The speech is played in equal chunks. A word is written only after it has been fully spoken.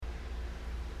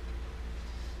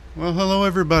Well, hello,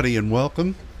 everybody, and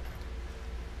welcome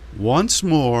once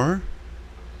more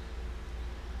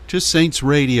to Saints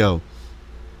Radio.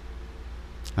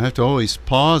 I have to always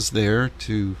pause there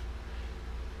to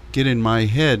get in my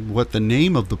head what the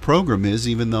name of the program is,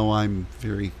 even though I'm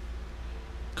very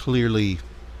clearly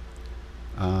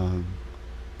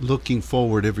looking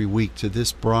forward every week to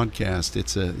this broadcast.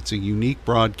 It's a unique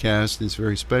broadcast. It's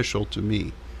very special to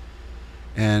me,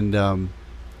 and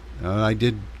I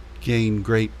did gain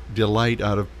great delight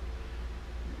out of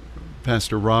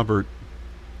Pastor Robert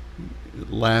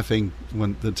laughing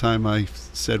when the time I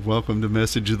said welcome to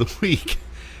Message of the Week.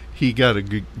 He got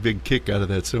a big kick out of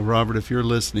that. So Robert, if you're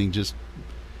listening, just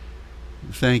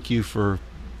thank you for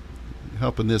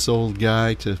helping this old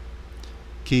guy to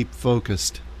keep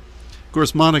focused. Of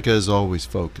course, Monica is always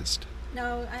focused.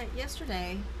 No,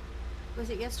 yesterday. Was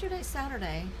it yesterday?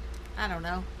 Saturday? I don't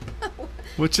know.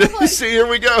 Which see, here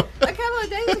we go. A couple of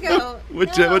days ago.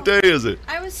 What day is it?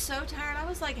 I was so tired. I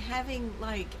was like having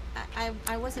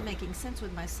I wasn't making sense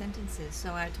with my sentences.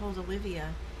 So I told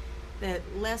Olivia that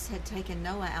Les had taken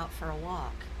Noah out for a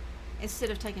walk instead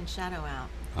of taking Shadow out.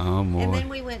 Oh, boy. And then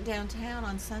we went downtown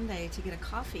on Sunday to get a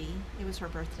coffee. It was her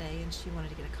birthday, and she wanted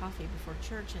to get a coffee before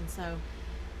church. And so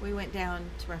we went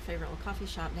down to our favorite little coffee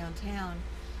shop downtown.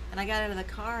 And I got out of the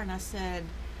car and I said,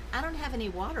 I don't have any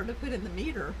water to put in the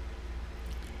meter.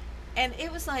 And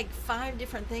it was like 5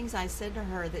 different things I said to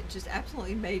her that just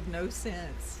absolutely made no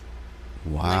sense.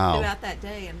 Wow. Like throughout that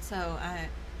day. And so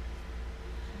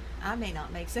I may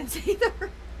not make sense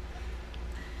either.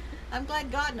 I'm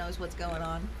glad God knows what's going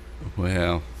on.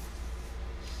 Well,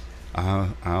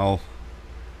 I'll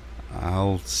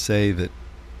say that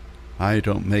I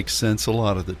don't make sense a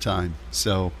lot of the time.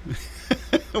 So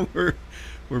we're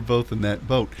both in that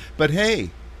boat. But hey,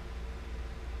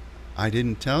 I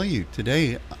didn't tell you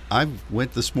today. I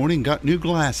went this morning and got new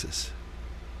glasses.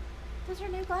 Those are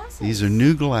new glasses. These are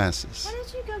new glasses. Why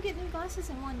did you go get new glasses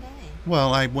in one day?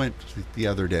 Well, I went the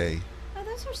other day. Oh,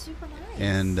 those are super nice.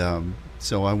 And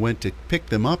so I went to pick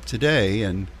them up today,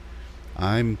 and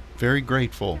I'm very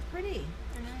grateful. They're pretty.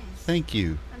 They're nice. Thank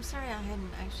you. I'm sorry I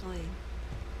hadn't actually.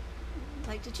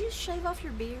 Like, did you shave off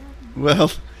your beard?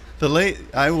 Well,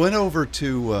 I went over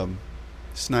to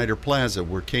Snyder Plaza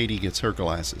where Katie gets her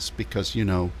glasses because,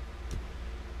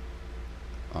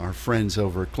 our friends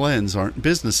over at Glenn's aren't in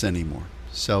business anymore.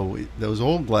 So those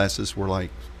old glasses were like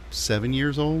 7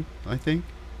 years old, I think.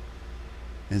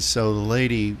 And so the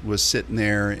lady was sitting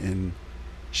there and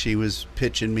she was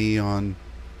pitching me on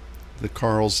the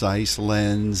Carl Zeiss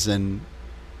lens and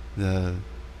the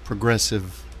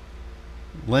progressive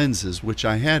lenses, which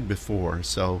I had before.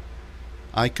 So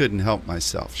I couldn't help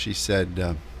myself. She said,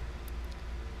 now,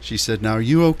 are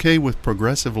you okay with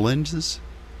progressive lenses?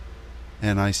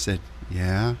 And I said,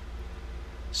 yeah.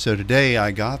 So today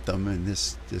I got them, and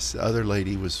this other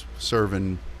lady was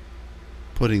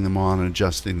putting them on and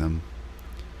adjusting them.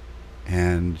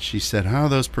 And she said, how are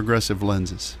those progressive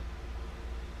lenses?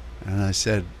 And I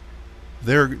said,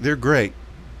 they're great.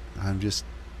 I'm just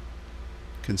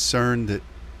concerned that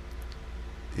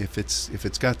if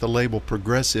it's got the label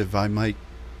progressive, all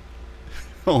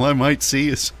I might see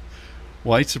is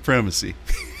white supremacy.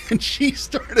 And she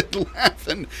started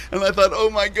laughing, and I thought, oh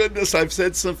my goodness, I've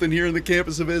said something here on the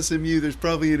campus of SMU. There's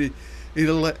probably an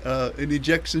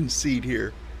ejection seat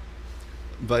here.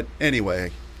 But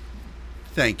anyway,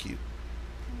 thank you.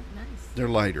 Nice. They're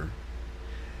lighter.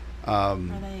 Are they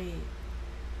made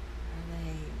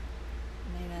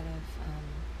out of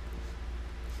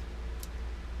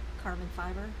carbon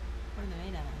fiber? What are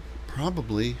they made out of?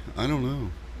 Probably. I don't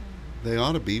know. They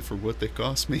ought to be for what they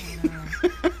cost me.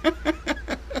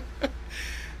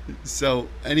 So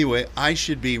anyway, I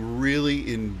should be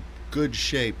really in good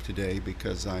shape today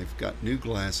because I've got new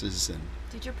glasses. And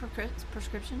did your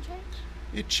prescription change?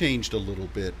 It changed a little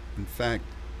bit. In fact,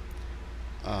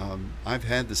 I've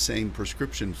had the same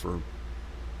prescription for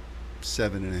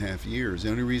 7.5 years.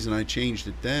 The only reason I changed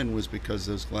it then was because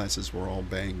those glasses were all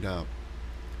banged up.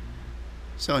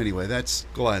 So anyway, that's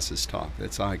glasses talk.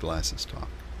 That's eyeglasses talk.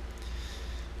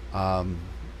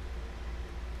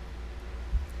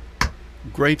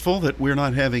 Grateful that we're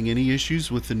not having any issues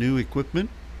with the new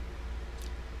equipment.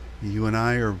 You and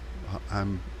I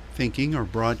I'm thinking, are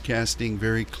broadcasting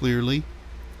very clearly.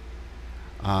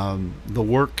 The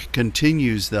work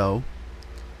continues, though.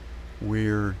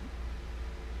 We're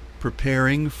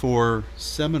preparing for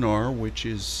seminar, which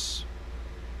is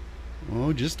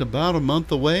just about a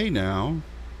month away now.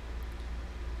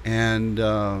 And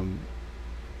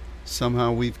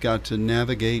somehow we've got to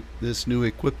navigate this new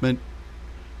equipment,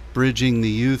 bridging the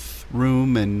youth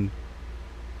room and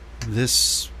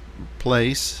this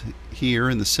place here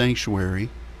in the sanctuary,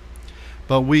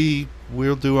 but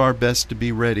we'll do our best to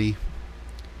be ready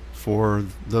for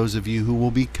those of you who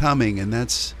will be coming, and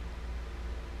that's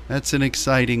an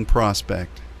exciting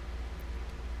prospect.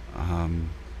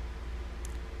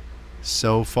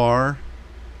 So far,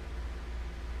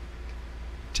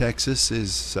 Texas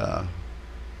is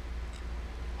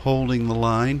holding the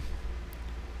line.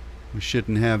 We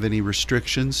shouldn't have any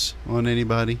restrictions on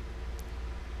anybody.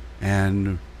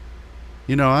 And,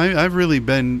 I've really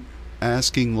been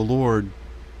asking the Lord.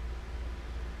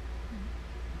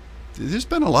 There's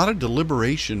been a lot of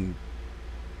deliberation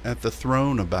at the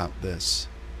throne about this,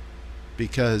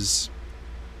 because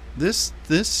this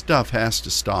stuff has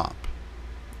to stop.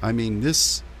 I mean,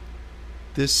 this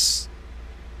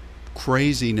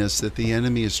craziness that the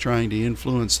enemy is trying to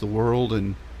influence the world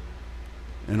and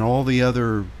all the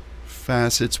other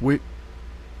facets. We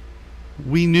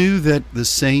knew that the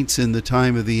saints in the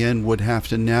time of the end would have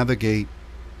to navigate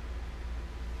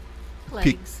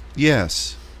plagues.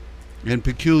 Yes, and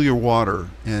peculiar water,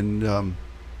 and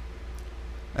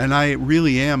I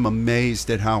really am amazed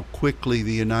at how quickly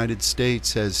the United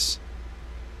States has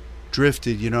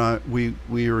drifted.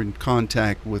 We are in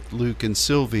contact with Luke and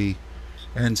Sylvie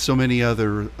and so many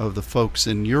other of the folks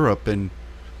in Europe, and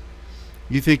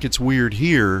you think it's weird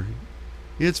here.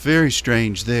 It's very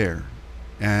strange there.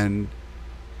 And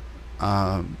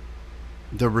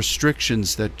the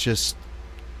restrictions that just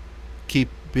keep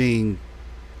being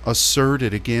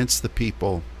asserted against the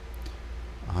people.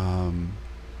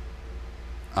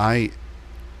 I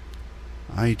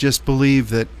just believe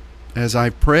that as I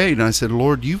prayed, and I said,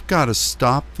 Lord, you've got to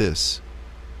stop this.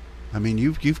 I mean,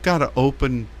 you've got to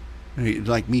open,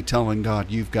 like me telling God,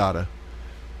 you've got to.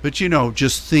 But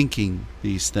just thinking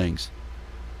these things.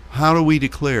 How do we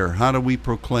declare? How do we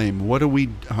proclaim?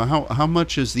 How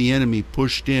much is the enemy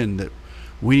pushed in that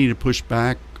we need to push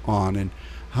back on? And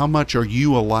how much are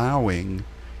you allowing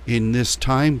in this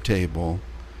timetable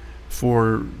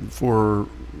for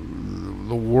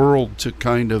the world to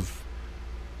kind of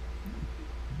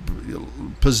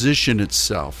position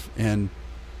itself? And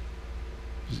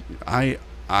I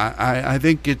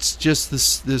think it's just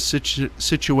this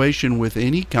situation with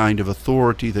any kind of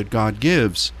authority that God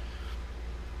gives.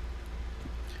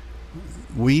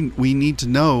 We need to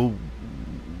know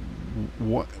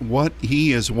what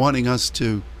He is wanting us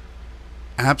to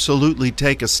absolutely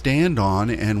take a stand on,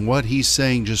 and what He's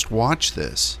saying, just watch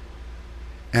this.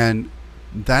 And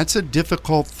that's a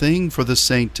difficult thing for the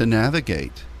saint to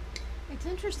navigate. It's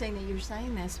interesting that you're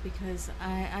saying this, because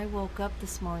I woke up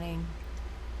this morning.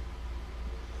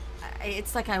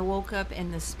 It's like I woke up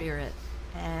in the Spirit,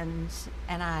 and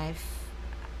I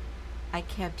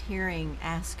kept hearing,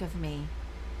 ask of me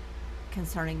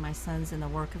concerning my sons and the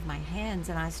work of my hands,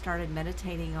 and I started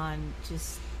meditating on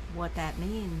just what that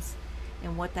means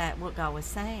and what God was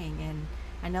saying. And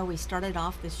I know we started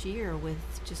off this year with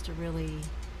just a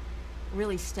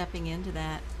really stepping into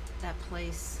that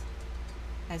place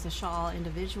as a Shaw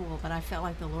individual, but I felt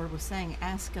like the Lord was saying,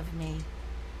 ask of me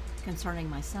concerning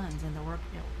my sons and the work.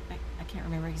 I can't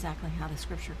remember exactly how the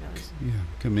scripture goes. Yeah,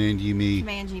 command ye me.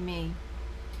 Command ye me.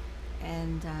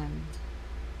 And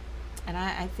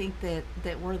I think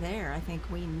that we're there. I think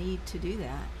we need to do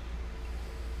that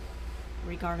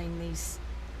regarding these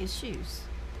issues.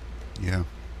 Yeah.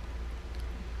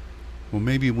 Well,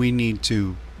 maybe we need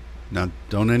to, now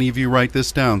don't any of you write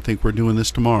this down, think we're doing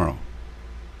this tomorrow.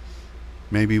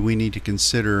 Maybe we need to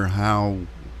consider how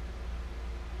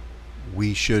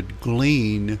we should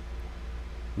glean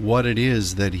what it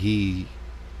is that He,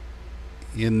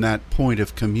 in that point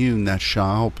of commune, that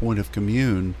Sha'al point of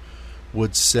commune,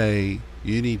 would say,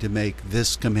 you need to make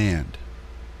this command.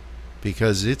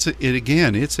 Because it's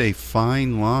a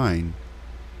fine line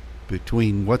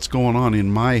between what's going on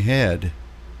in my head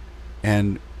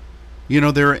and,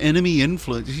 there are enemy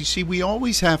influences. You see, we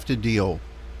always have to deal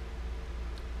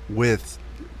with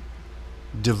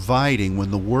dividing,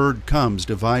 when the word comes,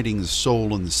 dividing the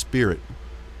soul and the spirit.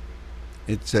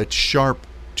 It's that sharp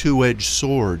two-edged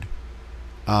sword,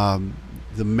 the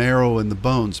marrow and the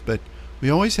bones. But we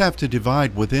always have to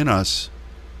divide within us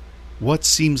what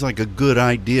seems like a good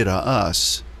idea to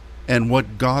us and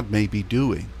what God may be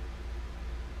doing.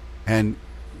 And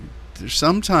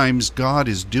sometimes God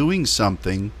is doing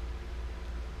something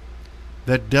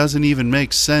that doesn't even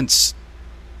make sense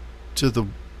to the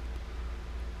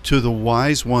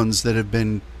wise ones that have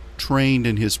been trained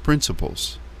in His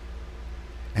principles.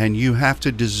 And you have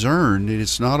to discern, and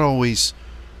it's not always,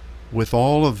 with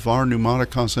all of our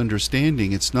pneumaticos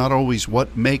understanding, it's not always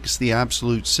what makes the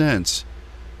absolute sense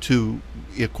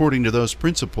according to those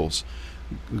principles.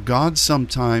 God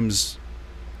sometimes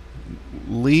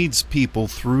leads people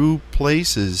through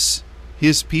places,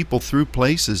 his people through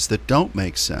places that don't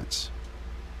make sense.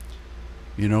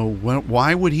 You know,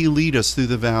 why would he lead us through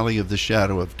the valley of the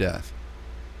shadow of death?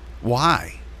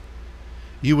 Why?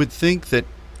 You would think that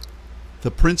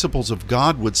the principles of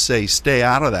God would say, stay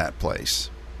out of that place.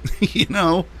 You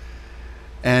know?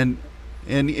 And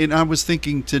I was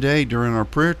thinking today during our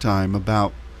prayer time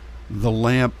about the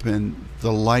lamp and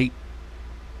the light.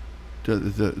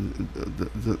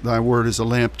 Thy word is a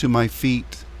lamp to my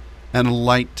feet and a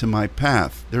light to my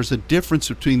path. There's a difference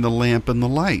between the lamp and the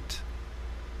light,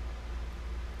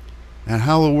 and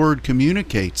how the word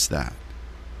communicates that.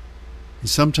 And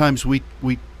sometimes we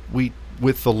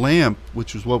with the lamp,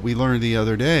 which is what we learned the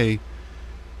other day,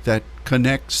 that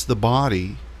connects the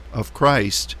body of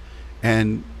Christ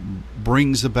and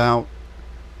brings about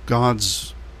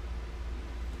God's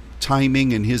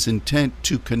timing and his intent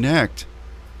to connect,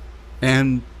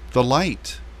 and the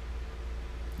light.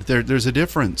 There's a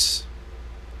difference,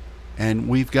 and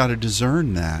we've got to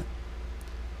discern that.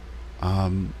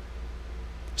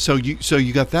 So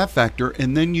you got that factor,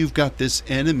 and then you've got this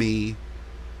enemy-driven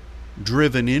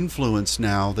influence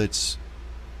now that's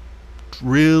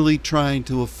really trying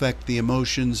to affect the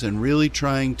emotions and really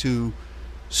trying to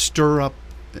stir up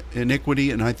iniquity.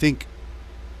 And I think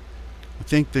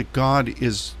that God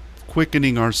is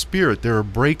quickening our spirit. There are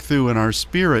breakthrough in our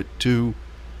spirit to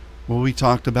what we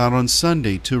talked about on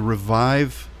Sunday, to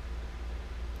revive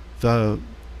the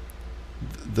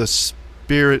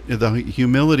spirit, the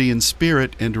humility in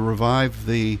spirit, and to revive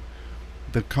the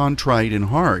contrite in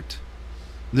heart.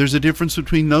 There's a difference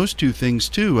between those two things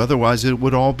too. Otherwise it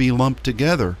would all be lumped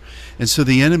together. And so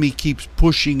the enemy keeps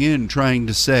pushing in, trying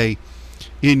to say,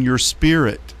 in your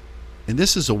spirit. And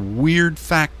this is a weird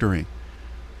factoring.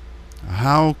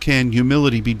 How can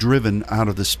humility be driven out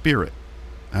of the spirit?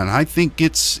 And I think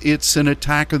it's an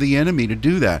attack of the enemy to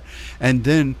do that. And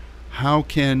then how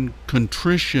can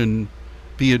contrition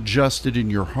be adjusted in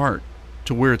your heart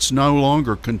to where it's no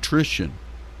longer contrition?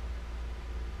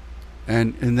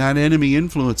 And that enemy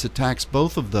influence attacks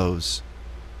both of those.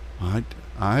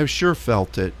 I've sure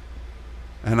felt it.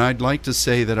 And I'd like to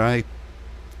say that I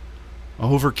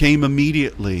overcame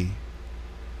immediately.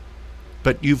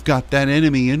 But you've got that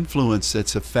enemy influence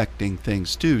that's affecting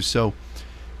things too. So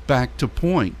back to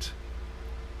point.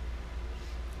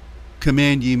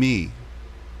 Command ye me,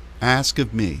 ask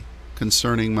of me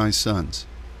concerning my sons.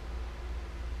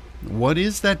 What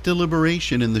is that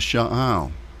deliberation in the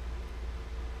Sha'al?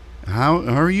 How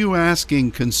are you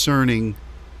asking concerning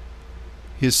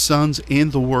his sons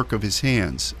and the work of his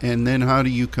hands? And then how do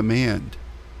you command?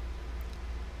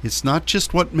 It's not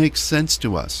just what makes sense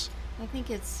to us. I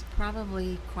think it's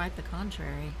probably quite the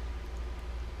contrary.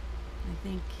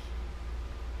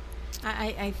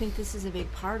 I think this is a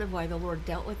big part of why the Lord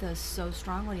dealt with us so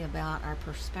strongly about our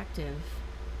perspective,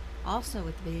 also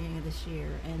at the beginning of this year,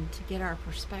 and to get our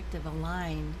perspective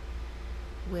aligned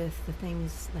with the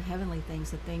things, the heavenly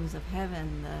things, the things of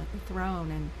heaven, the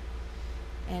throne,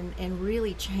 and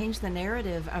really change the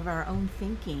narrative of our own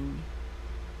thinking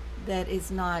that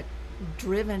is not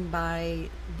driven by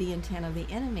the intent of the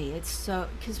enemy. It's so,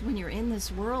 because when you're in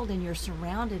this world and you're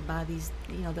surrounded by these,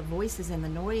 the voices and the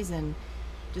noise and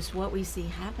just what we see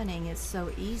happening, it's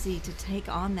so easy to take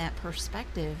on that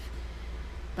perspective.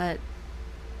 But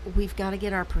we've got to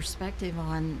get our perspective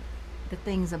on the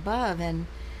things above. And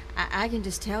I can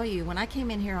just tell you, when I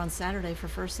came in here on Saturday for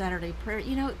First Saturday prayer,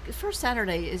 First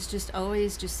Saturday is just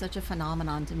always just such a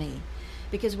phenomenon to me,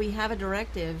 because we have a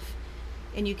directive,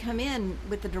 and you come in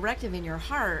with the directive in your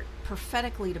heart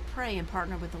prophetically to pray and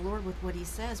partner with the Lord with what he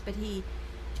says. But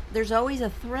there's always a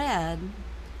thread,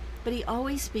 but he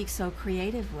always speaks so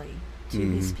creatively to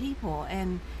his people.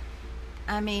 And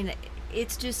I mean,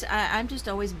 it's just, I'm just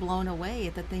always blown away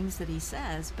at the things that he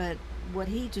says. But what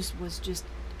he was just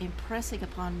impressing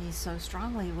upon me so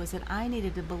strongly was that I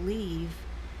needed to believe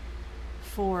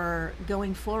for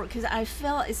going forward, because I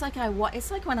felt it's like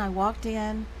when I walked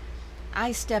in,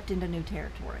 I stepped into new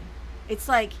territory. It's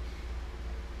like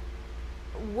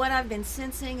what I've been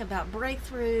sensing about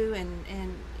breakthrough,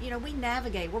 and we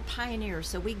navigate, we're pioneers,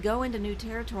 so we go into new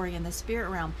territory in the spirit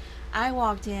realm. I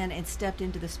walked in and stepped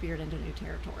into the spirit, into new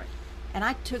territory, and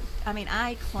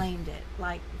I claimed it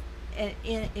like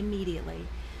immediately.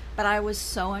 But I was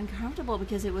so uncomfortable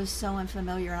because it was so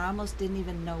unfamiliar, and I almost didn't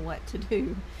even know what to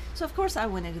do. So of course I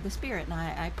went into the spirit, and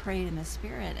I prayed in the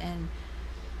spirit, and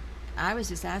I was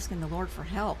just asking the Lord for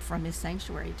help from his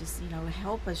sanctuary, just,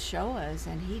 help us, show us.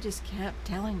 And he just kept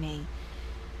telling me,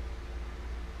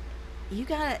 you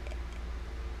gotta,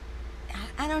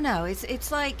 I don't know,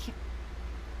 it's like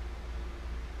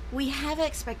we have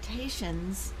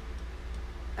expectations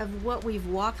of what we've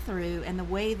walked through and the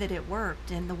way that it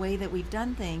worked and the way that we've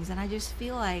done things. And I just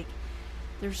feel like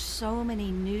there's so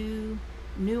many new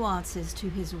nuances to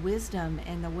his wisdom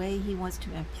and the way he wants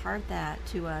to impart that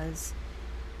to us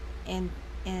in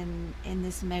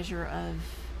this measure of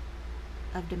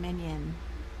dominion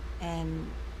and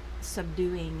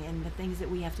subduing and the things that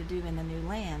we have to do in the new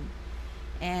land.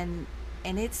 And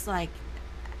it's like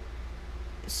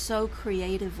so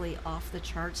creatively off the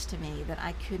charts to me that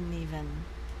I couldn't even,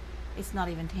 it's not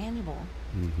even tangible.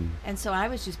 Mm-hmm. And so I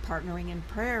was just partnering in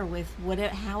prayer with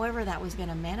whatever, however that was going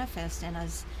to manifest in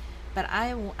us. But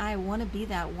I want to be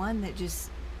that one that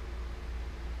just,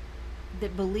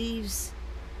 that believes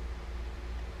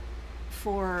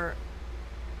for,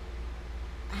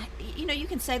 you know, you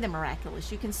can say the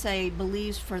miraculous, you can say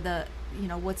believes for the, you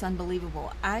know, what's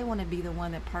unbelievable. I want to be the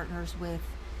one that partners with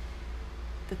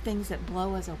the things that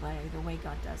blow us away, the way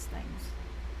God does things.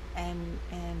 And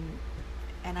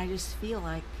I just feel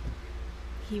like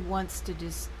he wants to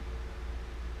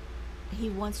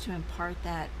impart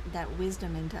that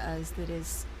wisdom into us that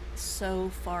is so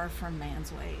far from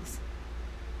man's ways,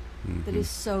 Mm-hmm. that is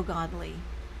so godly.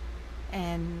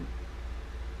 And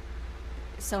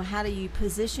so how do you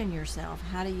position yourself?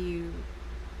 How do you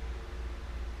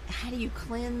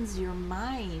cleanse your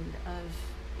mind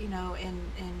of, you know, and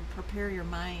prepare your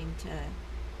mind to,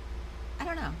 I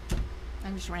don't know,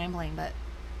 I'm just rambling, but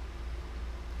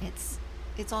it's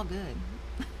all good.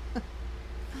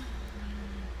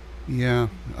 Yeah,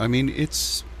 I mean,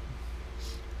 it's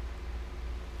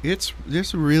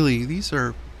really, these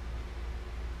are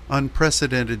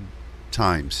unprecedented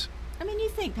times. I mean, you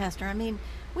think, Pastor, I mean,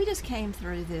 we just came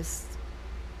through this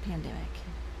pandemic,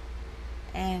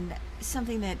 and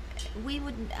something that we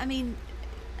wouldn't, I mean,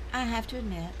 I have to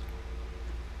admit,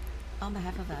 on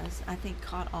behalf of us, I think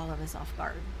caught all of us off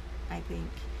guard. I think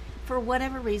for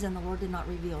whatever reason, the Lord did not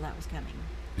reveal that was coming.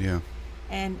 Yeah.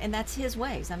 And that's his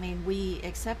ways. I mean, we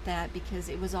accept that because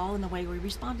it was all in the way we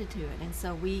responded to it. And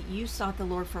so you sought the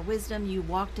Lord for wisdom. You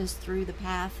walked us through the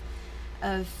path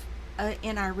of,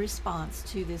 in our response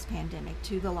to this pandemic,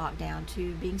 to the lockdown,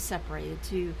 to being separated,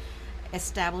 to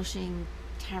establishing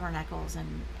tabernacles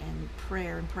and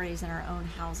prayer and praise in our own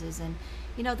houses. And,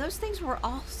 you know, those things were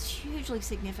all hugely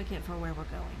significant for where we're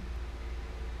going.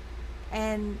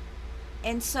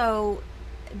 And so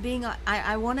being,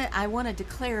 I want to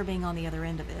declare being on the other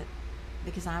end of it,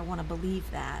 because I want to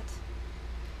believe that.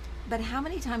 But how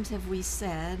many times have we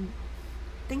said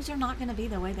things are not going to be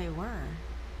the way they were?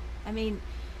 I mean,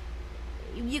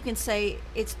 you can say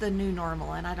it's the new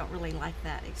normal, and I don't really like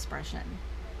that expression,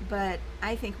 but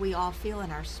I think we all feel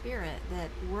in our spirit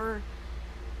that we're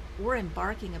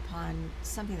embarking upon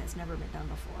something that's never been done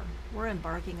before. We're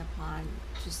embarking upon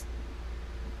just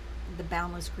the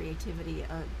boundless creativity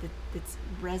that's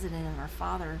resident in our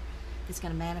Father, that's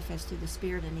going to manifest through the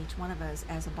Spirit in each one of us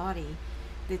as a body,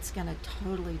 that's going to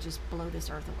totally just blow this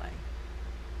earth away.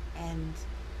 And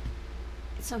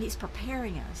so he's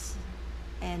preparing us.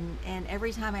 And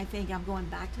every time I think I'm going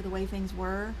back to the way things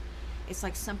were, it's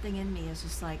like something in me is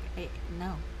just like, hey,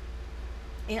 no.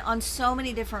 On so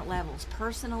many different levels,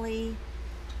 personally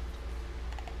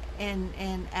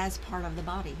and as part of the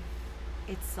body.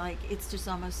 It's like, it's just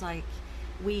almost like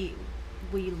we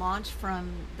launch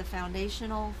from the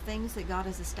foundational things that God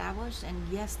has established, and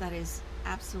yes, that is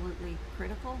absolutely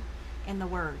critical. And the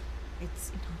Word,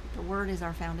 it's, the Word is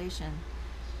our foundation,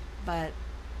 but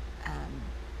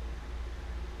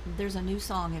there's a new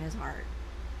song in his heart,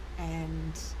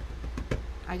 and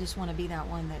I just want to be that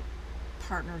one that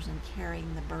partners in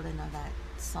carrying the burden of that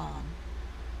song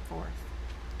forth.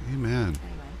 Amen.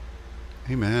 Anyway.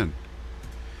 Amen.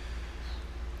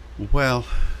 Well,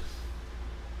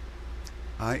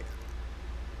 I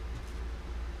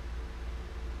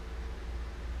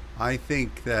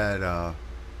think that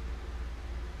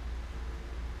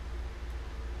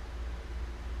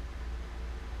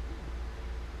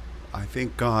I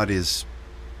think God is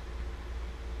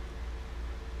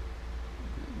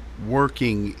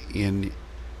working in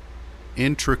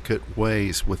intricate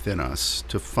ways within us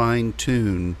to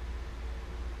fine-tune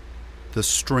the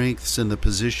strengths and the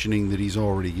positioning that he's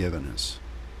already given us.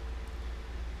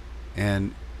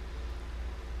 And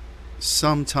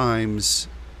sometimes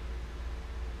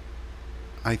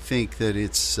I think that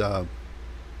it's the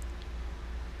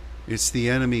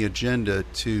enemy agenda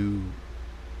to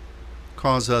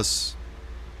cause us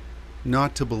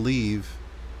not to believe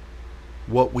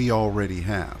what we already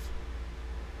have.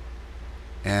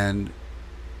 And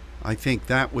I think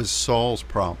that was Saul's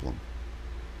problem.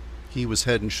 He was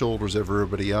head and shoulders over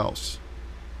everybody else.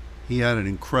 He had an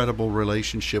incredible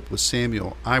relationship with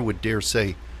Samuel. I would dare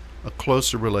say a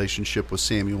closer relationship with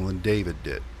Samuel than David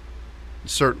did.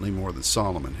 Certainly more than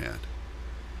Solomon had.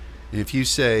 And if you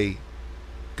say,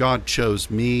 God chose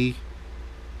me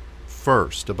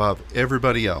first above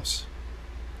everybody else,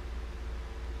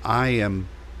 I am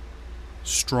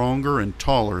stronger and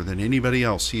taller than anybody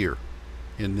else here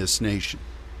in this nation.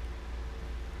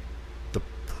 The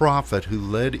prophet who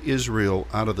led Israel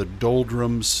out of the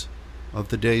doldrums of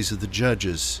the days of the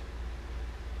judges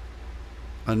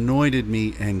anointed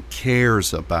me and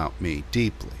cares about me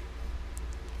deeply.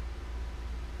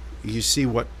 You see,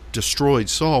 what destroyed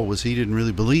Saul was he didn't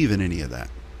really believe in any of that.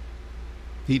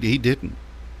 He didn't.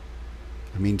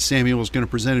 I mean, Samuel was going to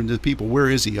present him to the people. Where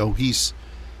is he? Oh, he's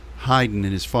hiding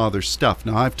in his father's stuff.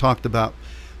 Now, I've talked about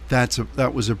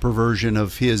that was a perversion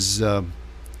of his of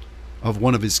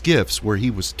one of his gifts, where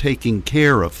he was taking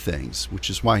care of things, which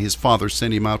is why his father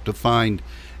sent him out to find,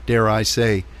 dare I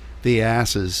say, the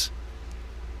asses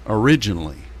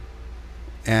originally.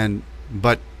 And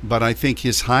but I think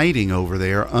his hiding over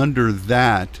there under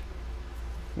that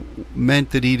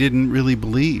meant that he didn't really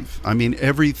believe. I mean,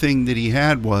 every problem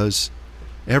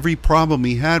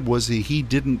he had was that he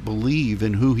didn't believe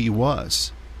in who he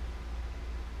was.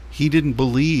 He didn't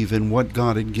believe in what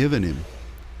God had given him.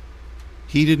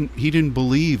 He didn't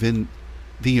believe in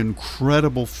the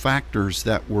incredible factors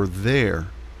that were there.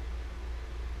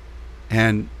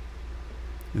 And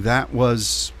that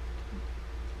was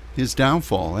his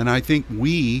downfall. And I think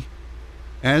we,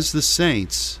 as the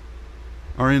saints,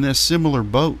 are in a similar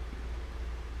boat.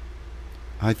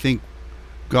 I think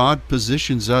God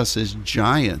positions us as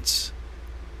giants.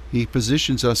 He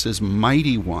positions us as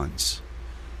mighty ones.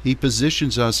 He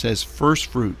positions us as first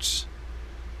fruits.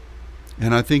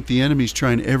 And I think the enemy's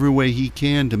trying every way he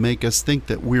can to make us think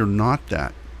that we're not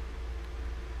that.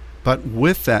 But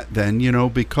with that then,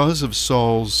 because of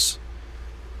Saul's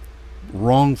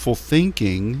wrongful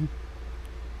thinking,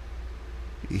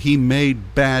 he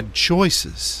made bad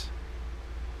choices.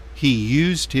 He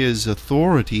used his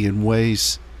authority in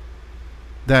ways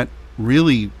that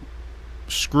really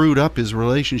screwed up his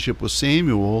relationship with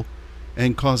Samuel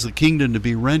and caused the kingdom to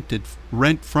be rent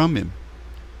from him.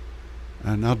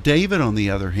 Now David, on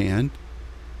the other hand,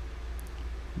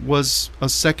 was a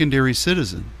secondary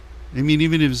citizen. I mean,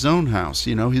 even in his own house,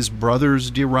 his brothers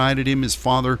derided him. His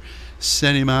father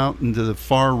sent him out into the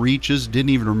far reaches, didn't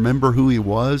even remember who he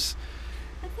was.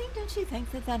 Don't you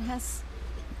think that has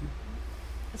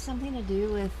something to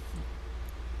do with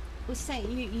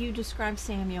you described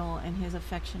Samuel and his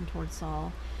affection toward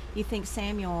Saul. You think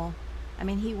Samuel,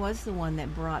 he was the one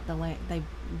that brought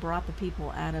the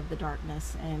people out of the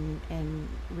darkness and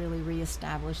really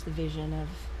reestablished the vision of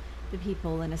the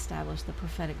people and established the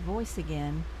prophetic voice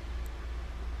again,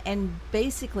 and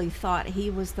basically thought he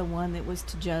was the one that was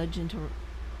to judge and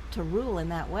to rule in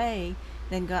that way.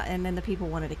 Then the people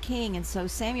wanted a king, and so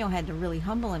Samuel had to really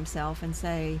humble himself and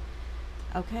say,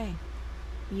 okay,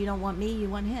 you don't want me, you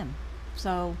want him.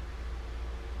 So,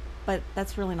 but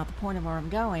that's really not the point of where I'm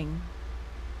going.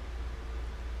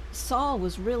 Saul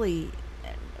was really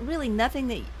nothing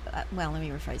that, let me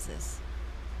rephrase this.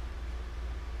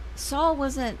 Saul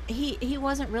wasn't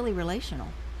really relational.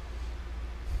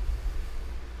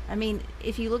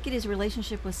 If you look at his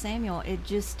relationship with Samuel,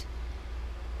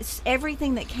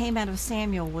 everything that came out of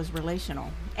Samuel was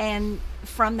relational, and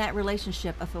from that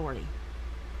relationship, authority.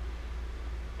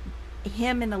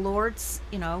 Him and the Lord's,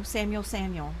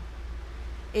 Samuel.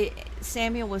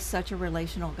 Samuel was such a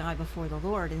relational guy before the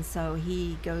Lord, and so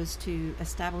he goes to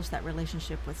establish that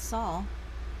relationship with Saul,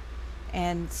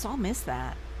 and Saul missed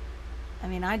that.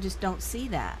 I just don't see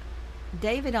that.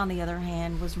 David, on the other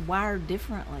hand, was wired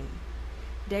differently.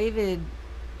 David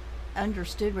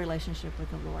understood relationship with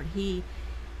the Lord.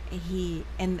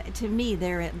 And to me,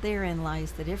 therein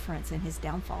lies the difference in his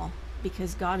downfall,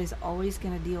 because God is always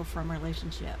going to deal from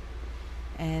relationship.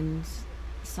 And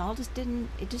Saul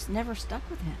it just never stuck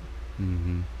with him.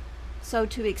 Mm-hmm. So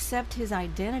to accept his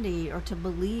identity, or to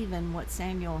believe in what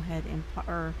Samuel had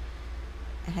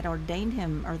ordained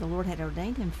him, or the Lord had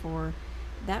ordained him for,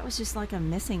 that was just like a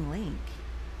missing link.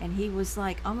 And he was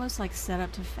almost set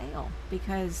up to fail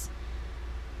because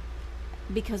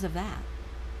of that.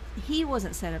 He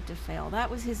wasn't set up to fail. That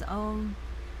was his own,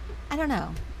 I don't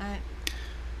know.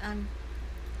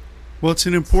 Well, it's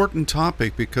an important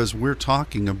topic because we're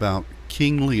talking about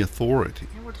kingly authority.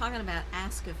 And we're talking about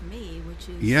ask of me, which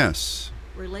is yes,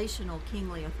 relational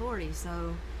kingly authority.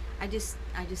 So I just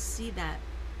see that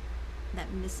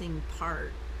missing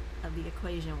part of the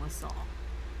equation with Saul.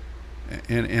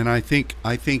 And I think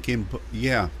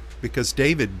because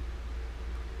David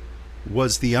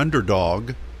was the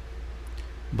underdog,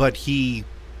 but he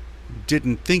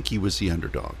didn't think he was the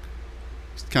underdog.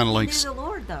 It's kind of He like knew the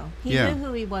Lord, though. He yeah. knew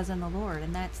who he was in the Lord,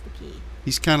 and that's the key.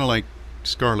 He's kind of like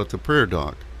Scarlet the prairie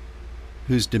dog,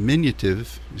 who's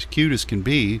diminutive, as cute as can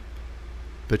be,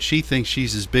 but she thinks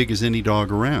she's as big as any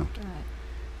dog around. Right.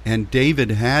 And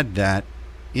David had that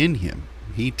in him.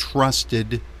 He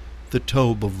trusted the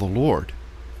Tob of the Lord.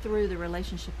 Through the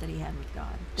relationship that he had with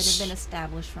God, that had been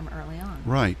established from early on.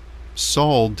 Right.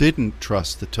 Saul didn't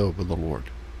trust the Tob of the Lord.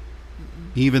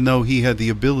 Mm-mm. Even though he had the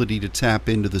ability to tap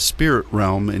into the spirit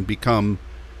realm and become...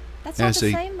 That's not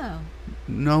the same, though.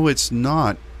 No, it's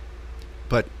not.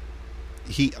 But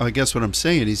I guess what I'm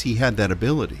saying is he had that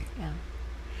ability. Yeah.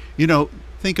 You know,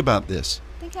 think about this.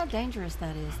 Think how dangerous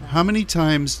that is, though. How many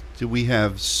times do we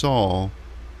have Saul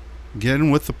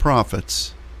getting with the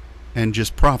prophets and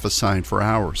just prophesying for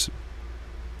hours,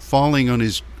 falling on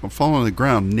the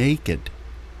ground naked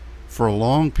for a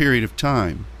long period of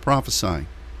time, prophesying?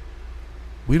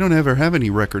 We don't ever have any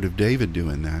record of David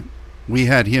doing that. We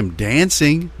had him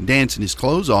dancing his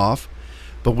clothes off,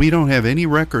 but we don't have any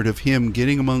record of him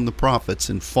getting among the prophets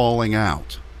and falling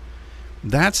out.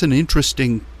 That's an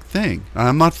interesting thing.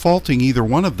 I'm not faulting either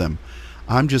one of them.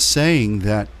 I'm just saying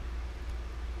that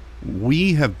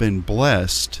we have been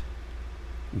blessed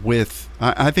with...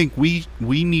 I think we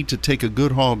need to take a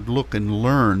good hard look and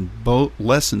learn both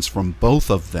lessons from both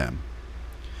of them.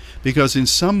 Because in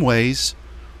some ways,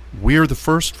 we're the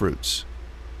first fruits.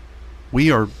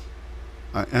 We are...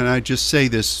 And I just say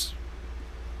this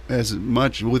with as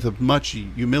much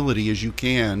humility as you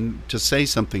can to say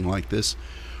something like this.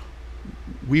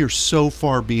 We are so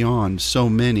far beyond so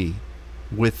many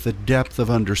with the depth of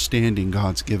understanding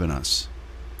God's given us.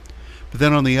 But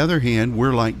then on the other hand,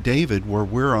 we're like David, where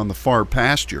we're on the far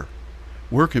pasture.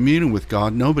 We're communing with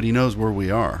God. Nobody knows where we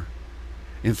are.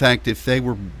 In fact, if they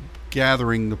were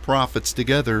gathering the prophets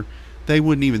together, they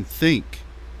wouldn't even think,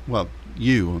 well,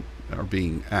 you are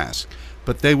being asked,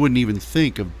 but they wouldn't even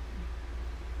think of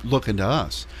looking to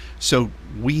us. So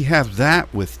we have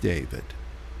that with David,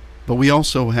 but we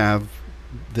also have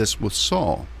this with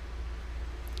Saul.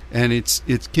 And it's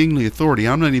kingly authority.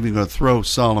 I'm not even going to throw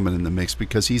Solomon in the mix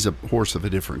because he's a horse of a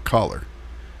different color.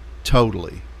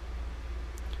 Totally.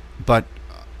 But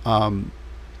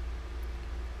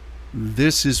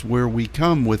this is where we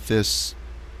come with this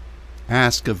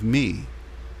ask of me.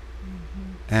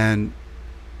 Mm-hmm. And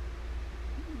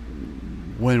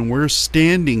when we're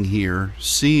standing here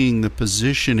seeing the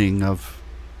positioning of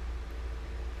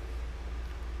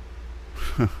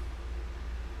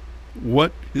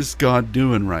what is God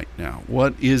doing right now?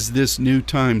 What is this new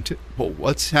time?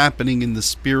 What's happening in the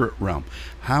spirit realm?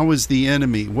 How is the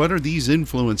enemy? What are these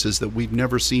influences that we've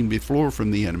never seen before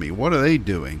from the enemy? What are they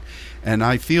doing? And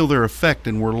I feel their effect,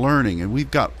 and we're learning. And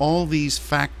we've got all these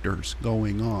factors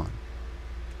going on.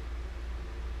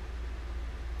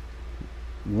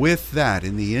 With that,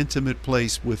 in the intimate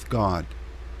place with God,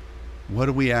 what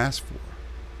do we ask for?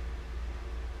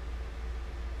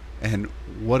 And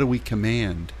what do we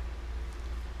command?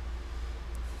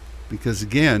 Because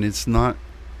again, it's not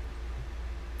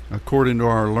according to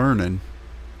our learning.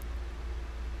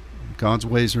 God's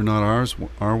ways are not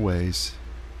our ways.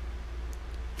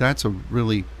 That's a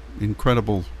really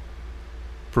incredible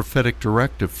prophetic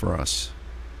directive for us.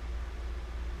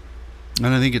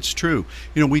 And I think it's true.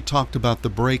 You know, we talked about the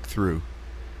breakthrough,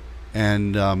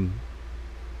 and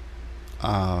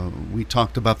we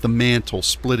talked about the mantle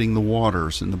splitting the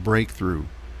waters and the breakthrough,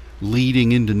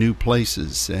 leading into new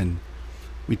places, and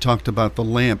we talked about the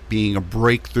lamp being a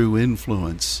breakthrough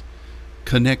influence,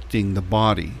 connecting the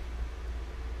body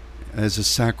as a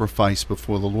sacrifice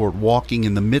before the Lord, walking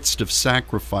in the midst of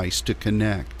sacrifice to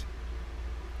connect.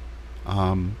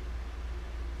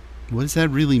 What does that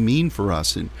really mean for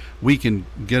us? And we can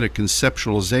get a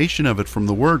conceptualization of it from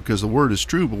the Word because the Word is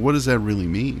true, but what does that really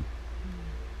mean?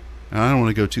 And I don't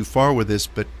want to go too far with this,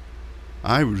 but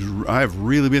I've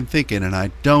really been thinking, and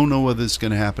I don't know whether it's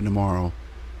going to happen tomorrow,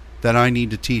 that I need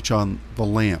to teach on the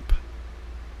lamp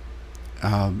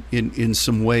in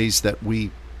some ways that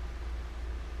we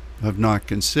have not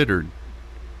considered,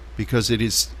 because it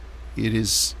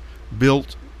is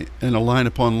built in a line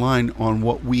upon line on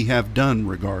what we have done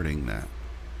regarding that.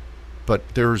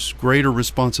 But there's greater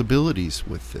responsibilities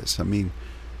with this. I mean,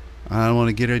 I don't want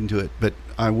to get into it, but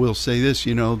I will say this,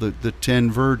 you know, the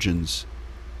 10 virgins,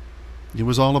 it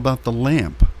was all about the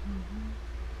lamp.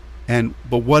 Mm-hmm.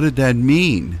 But what did that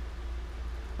mean?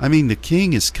 I mean, the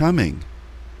king is coming.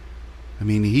 I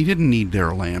mean, he didn't need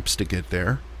their lamps to get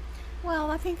there.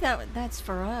 Well, I think that's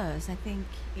for us. I think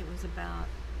it was about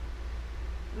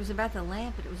the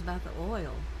lamp, but it was about the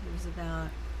oil. It was about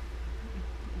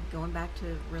going back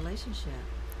to relationship.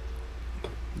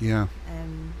 Yeah.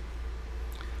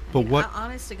 I But mean, what?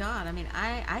 honest to God, I mean,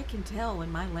 I can tell when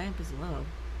my lamp is low,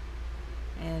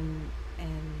 and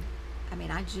I mean,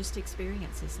 I just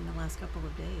experienced this in the last couple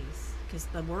of days because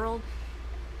the world,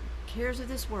 cares of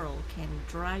this world can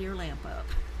dry your lamp up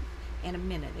in a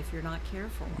minute if you're not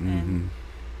careful. Mm-hmm. And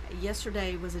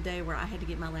yesterday was a day where I had to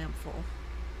get my lamp full,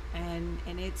 and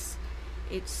it's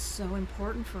so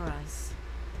important for us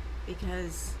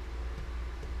because,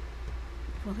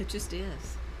 well, it just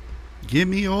is. Give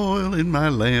me oil in my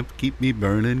lamp, keep me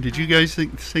burning. Did you guys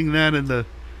sing that in the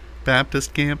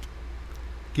Baptist camp?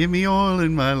 Give me oil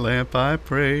in my lamp, I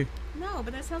pray. No,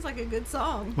 but that sounds like a good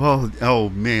song. Well, oh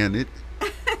man, it.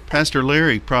 Pastor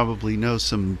Larry probably knows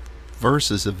some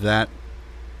verses of that,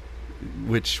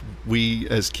 which we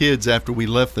as kids after we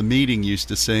left the meeting used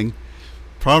to sing.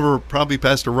 Probably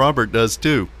Pastor Robert does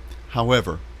too.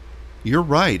 However, you're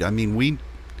right. I mean,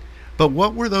 but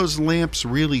what were those lamps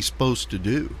really supposed to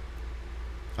do?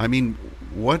 I mean,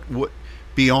 what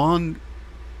beyond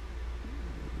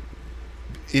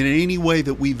in any way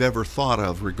that we've ever thought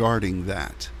of regarding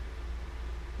that?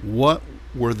 What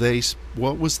were they?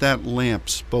 What was that lamp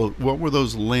supposed? What were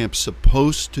those lamps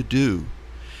supposed to do?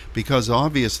 Because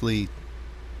obviously,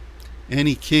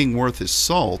 any king worth his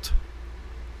salt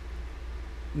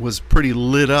was pretty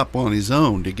lit up on his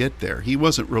own to get there. He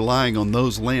wasn't relying on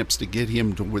those lamps to get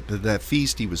him to that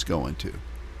feast he was going to.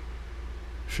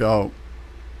 So,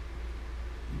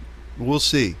 we'll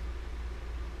see.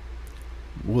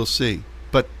 We'll see.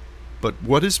 But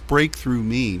what does breakthrough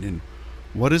mean, and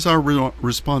what is our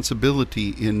responsibility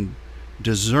in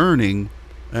discerning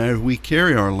as we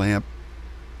carry our lamp?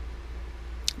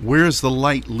 Where is the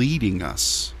light leading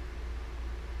us?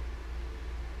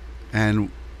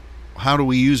 And how do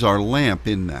we use our lamp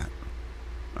in that?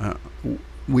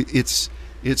 It's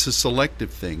a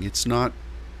selective thing. It's not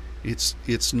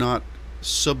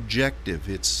subjective.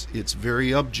 It's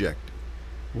very objective.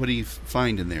 What do you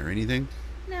find in there? Anything?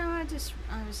 No, I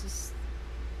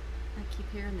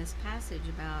keep hearing this passage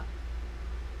about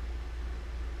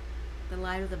the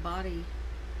light of the body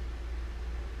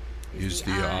is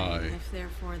the eye. If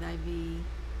therefore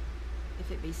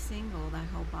if it be single, thy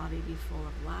whole body be full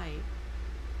of light.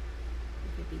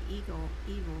 If it be evil,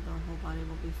 thy whole body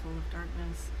will be full of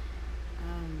darkness.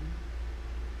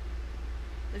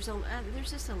 There's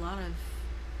just a lot of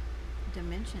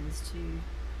dimensions to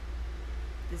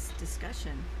this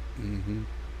discussion. Mm-hmm.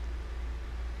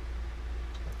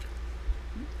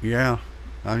 Yeah,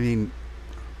 I mean,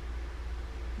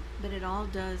 but it all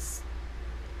does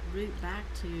root back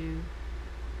to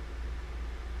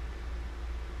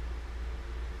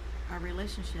our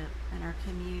relationship and our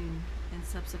commune and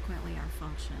subsequently our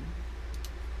function.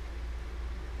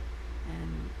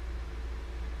 And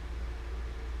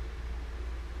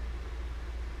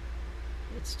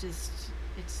it's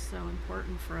so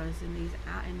important for us in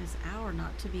this hour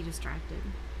not to be distracted,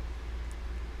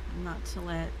 not to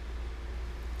let,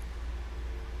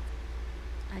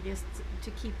 I guess,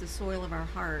 to keep the soil of our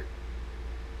heart.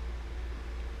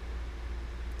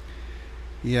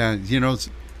 Yeah,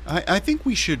 I think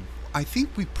we should. I think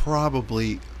we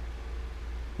probably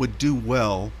would do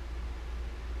well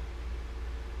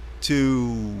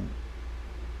to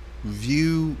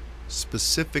view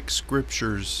specific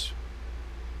scriptures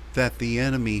that the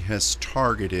enemy has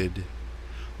targeted.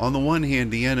 On the one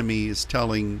hand, the enemy is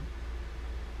telling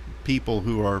people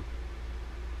who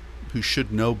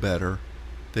should know better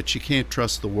that you can't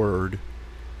trust the word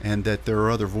and that there are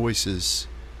other voices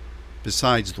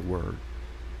besides the word,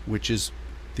 which is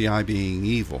the eye being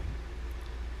evil.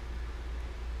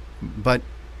 But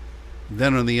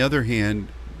then on the other hand,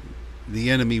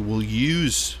 the enemy will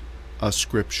use a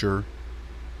scripture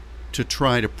to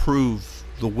try to prove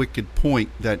the wicked point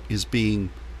that is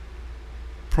being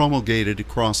promulgated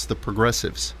across the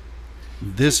progressives.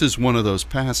 This is one of those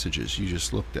passages you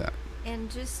just looked at. And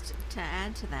just to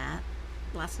add to that,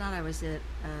 last night I was at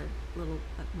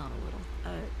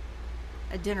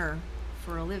a dinner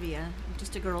for Olivia,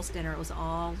 just a girls' dinner. It was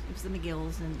the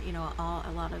McGills and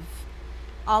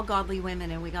all godly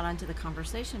women, and we got onto the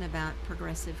conversation about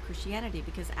progressive Christianity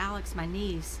because Alex, my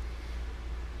niece,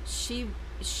 she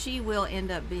will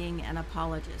end up being an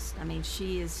apologist. I mean,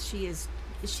 she's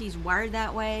wired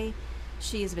that way.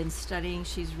 She has been studying.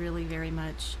 She's really very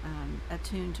much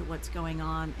attuned to what's going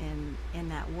on in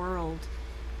that world,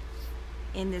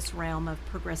 in this realm of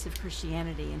progressive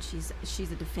Christianity, and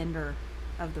she's a defender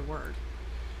of the word.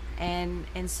 And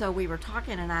so we were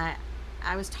talking, and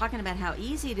I was talking about how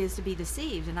easy it is to be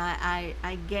deceived, and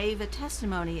I gave a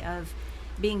testimony of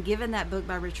being given that book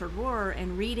by Richard Rohr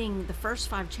and reading the first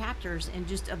 5 chapters and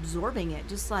just absorbing it,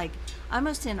 just like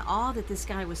almost in awe that this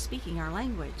guy was speaking our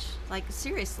language. Like,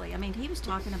 seriously, I mean, he was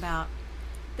talking about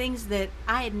things that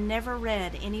I had never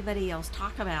read anybody else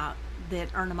talk about,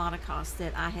 that are pneumaticos,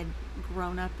 that I had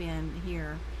grown up in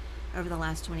here over the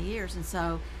last 20 years. And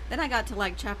so then I got to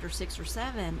like chapter 6 or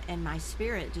 7, and my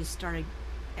spirit just started,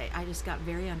 I just got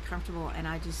very uncomfortable, and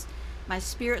my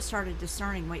spirit started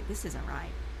discerning, wait, this isn't right.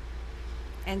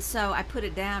 And so I put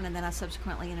it down, and then I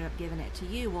subsequently ended up giving it to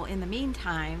you. Well, in the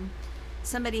meantime,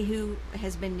 somebody who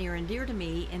has been near and dear to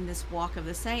me in this walk of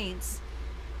the saints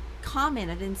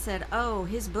commented and said, oh,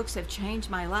 his books have changed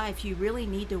my life. You really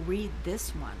need to read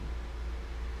this one.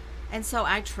 And so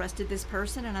I trusted this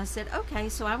person, and I said, okay.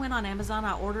 So I went on Amazon,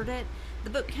 I ordered it.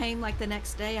 The book came like the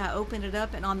next day. I opened it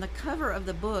up, and on the cover of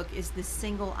the book is this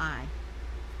single eye.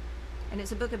 And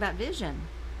it's a book about vision.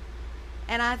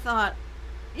 And I thought,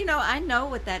 I know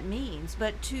what that means,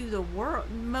 but to the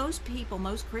world, most people,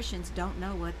 most Christians don't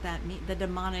know what that means, the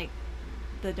demonic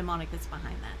that's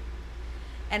behind that.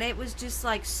 And it was just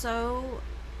like so,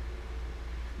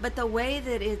 but the way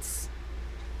that it's,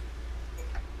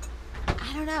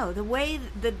 I don't know, the way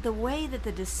that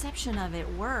the deception of it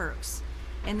works,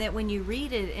 and that when you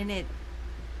read it and it,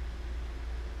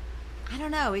 I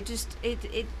don't know, it just,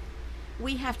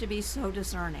 we have to be so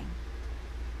discerning.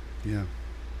 Yeah.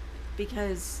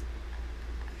 Because,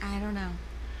 I don't know.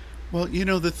 Well,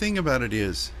 the thing about it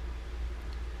is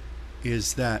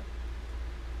that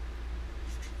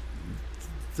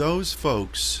those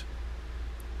folks,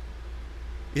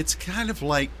 it's kind of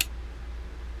like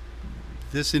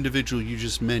this individual you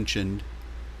just mentioned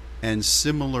and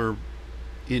similar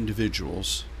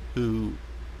individuals who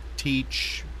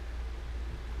teach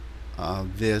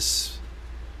this.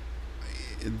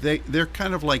 They're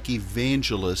kind of like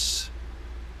evangelists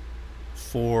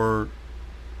for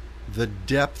the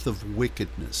depth of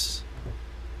wickedness.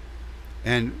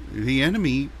 And the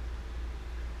enemy,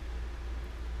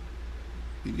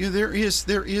 there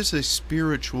is a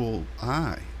spiritual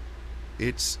eye.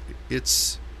 It's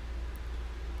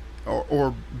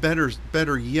or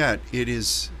better yet, it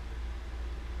is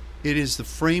the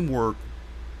framework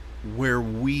where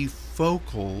we focus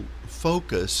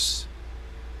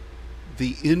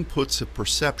the inputs of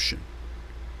perception.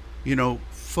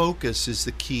 Focus is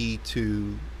the key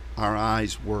to our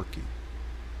eyes working.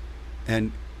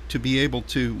 And to be able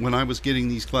to, when I was getting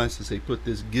these classes, they put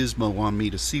this gizmo on me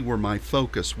to see where my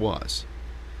focus was.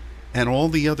 And all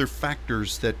the other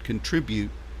factors that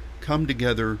contribute come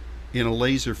together in a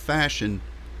laser fashion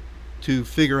to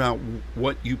figure out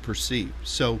what you perceive.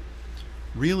 So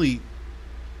really,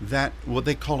 that, what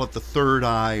they call it the third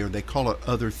eye, or they call it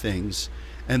other things.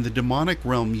 And the demonic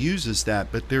realm uses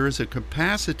that, but there is a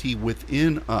capacity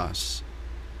within us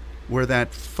where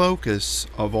that focus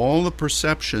of all the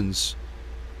perceptions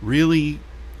really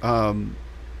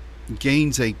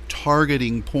gains a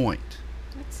targeting point.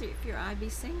 Let's see if your eye be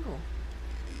single.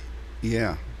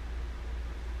 Yeah.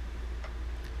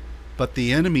 But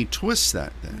the enemy twists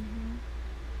that then,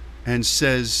 and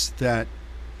says that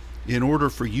in order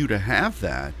for you to have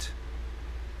that,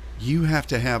 you have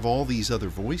to have all these other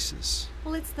voices.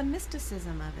 Well, it's the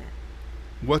mysticism of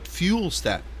it. What fuels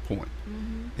that point?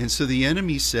 And so the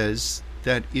enemy says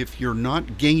that if you're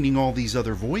not gaining all these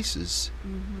other voices,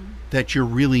 that you're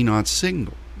really not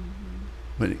single.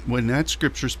 When that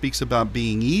scripture speaks about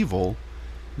being evil,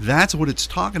 that's what it's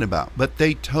talking about. But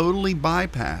they totally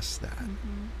bypass that.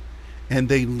 And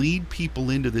they lead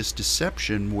people into this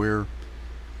deception where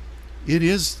it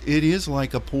is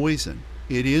like a poison.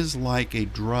 It is like a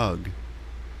drug,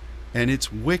 and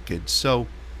it's wicked. So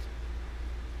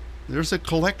there's a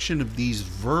collection of these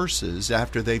verses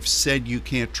after they've said you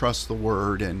can't trust the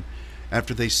word, and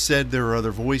after they said there are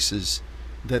other voices,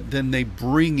 that then they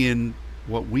bring in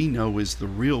what we know is the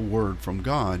real word from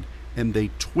God, and they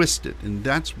twist it. And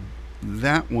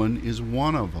that one is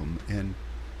one of them. And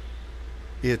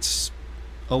it's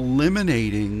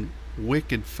eliminating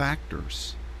wicked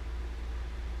factors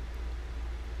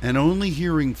and only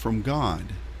hearing from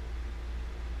God.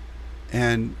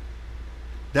 And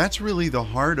that's really the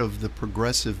heart of the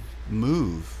progressive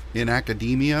move in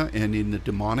academia and in the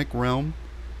demonic realm.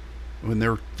 When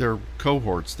they're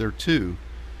cohorts, they're two.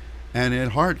 And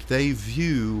at heart, they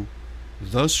view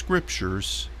the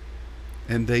scriptures,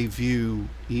 and they view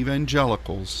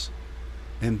evangelicals,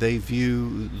 and they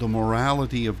view the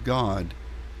morality of God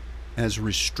as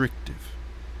restrictive.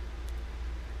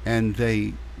 And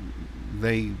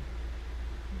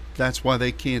that's why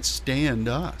they can't stand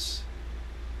us,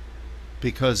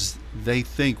 because they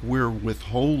think we're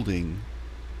withholding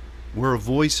We're a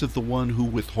voice of the one who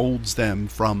withholds them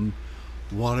from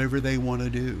whatever they want to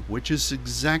do, which is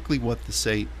exactly what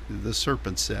the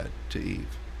serpent said to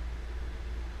Eve.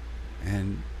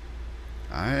 And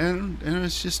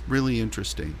it's just really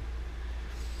interesting.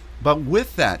 But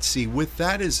with that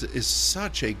is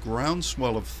such a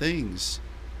groundswell of things.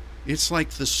 It's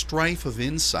like the strife of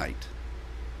insight.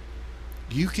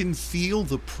 You can feel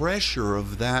the pressure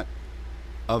of that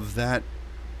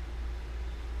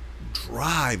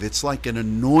drive. It's like an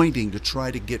anointing to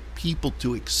try to get people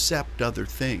to accept other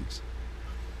things.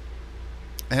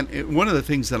 And one of the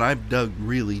things that I've dug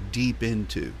really deep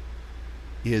into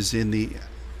is in the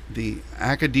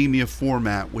academia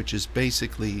format, which is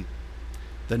basically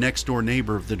the next door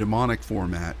neighbor of the demonic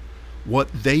format,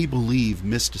 what they believe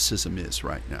mysticism is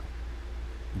right now.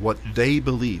 What they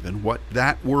believe and what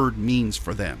that word means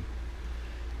for them.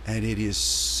 And it is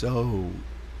so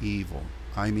evil.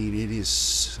 I mean, it is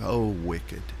so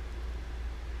wicked.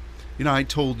 You know, I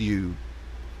told you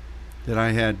that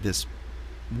I had this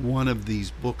one of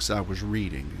these books I was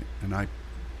reading, and I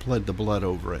pled the blood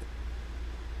over it.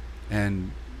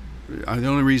 And the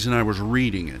only reason I was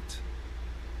reading it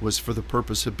was for the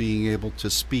purpose of being able to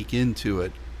speak into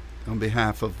it on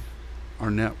behalf of our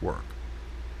network.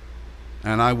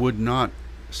 And I would not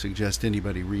suggest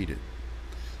anybody read it.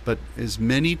 But as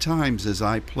many times as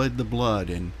I pled the blood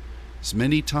and as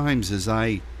many times as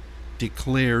I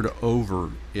declared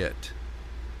over it,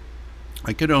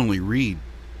 I could only read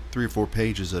 3 or 4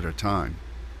 pages at a time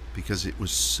because it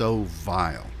was so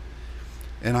vile.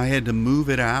 And I had to move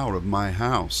it out of my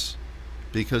house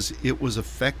because it was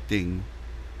affecting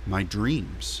my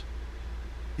dreams.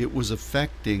 It was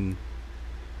affecting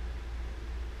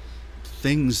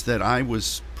things that I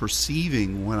was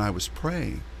perceiving when I was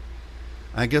praying.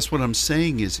 I guess what I'm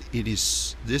saying is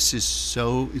it's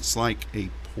like a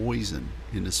poison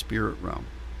in the spirit realm.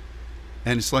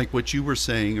 And it's like what you were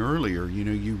saying earlier, you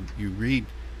know, you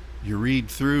read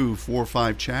through 4 or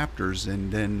 5 chapters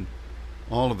and then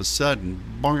all of a sudden,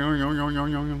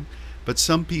 but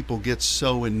some people get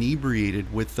so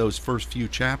inebriated with those first few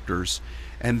chapters,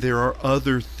 and there are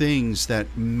other things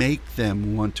that make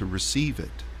them want to receive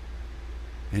it.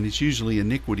 And it's usually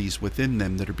iniquities within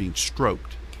them that are being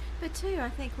stroked. But too, I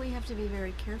think we have to be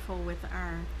very careful with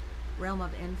our realm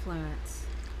of influence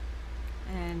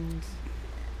and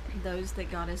those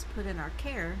that God has put in our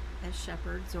care as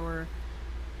shepherds or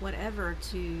whatever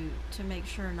to make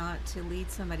sure not to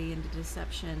lead somebody into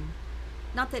deception.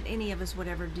 Not that any of us would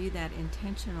ever do that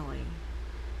intentionally,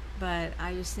 but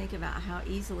I just think about how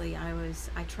easily I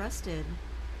trusted,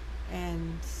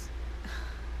 and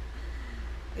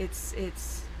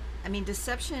I mean,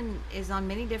 deception is on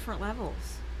many different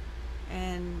levels.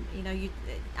 And you know,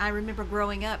 I remember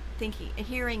growing up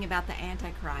hearing about the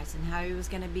Antichrist and how he was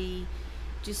going to be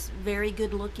just very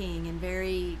good looking and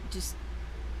very just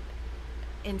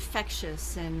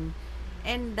infectious, and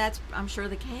that's, I'm sure,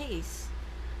 the case.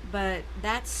 But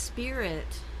that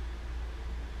spirit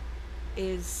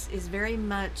is very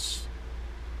much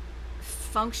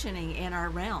functioning in our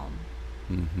realm.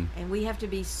 Mm-hmm. And we have to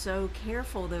be so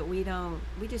careful that we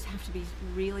just have to be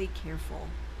really careful.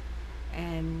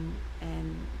 And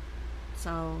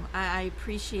so I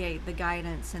appreciate the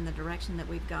guidance and the direction that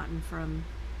we've gotten from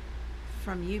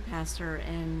you, Pastor.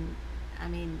 And I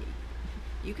mean,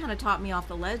 you kind of taught me off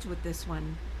the ledge with this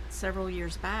one several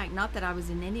years back. Not that I was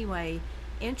in any way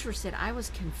interested. I was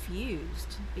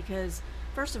confused because,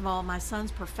 first of all, my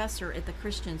son's professor at the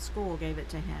Christian school gave it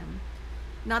to him.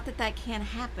 Not that that can't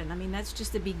happen. I mean, that's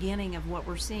just the beginning of what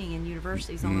we're seeing in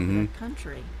universities all over the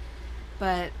country.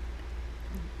 But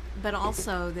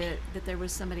also that there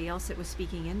was somebody else that was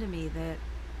speaking into me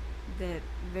that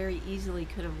very easily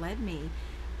could have led me.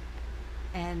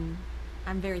 And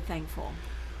I'm very thankful.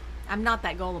 I'm not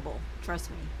that gullible,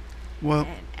 trust me. Well,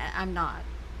 I'm not.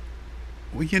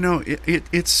 Well, you know,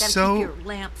 it's so... Keep your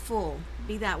lamp full.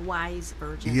 Be that wise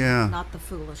virgin, not the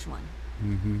foolish one.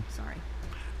 Mm-hmm. Sorry.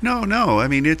 No. I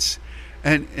mean, it's...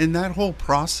 And that whole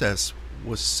process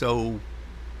was so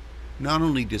not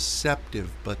only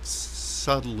deceptive, but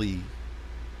subtly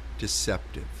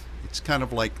deceptive. It's kind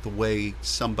of like the way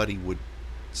somebody would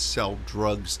sell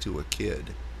drugs to a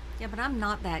kid. Yeah, but I'm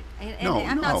not that.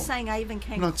 I'm not saying I even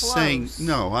came close.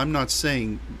 I'm not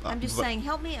saying. I'm just saying,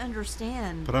 help me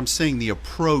understand. But I'm saying the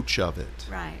approach of it.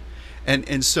 Right.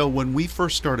 And so when we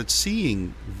first started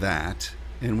seeing that,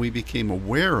 and we became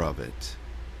aware of it,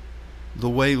 the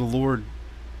way the Lord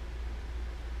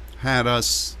had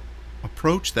us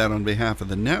approach that on behalf of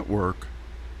the network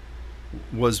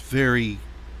was very,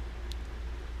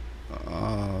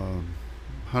 how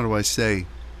do I say,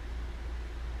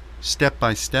 step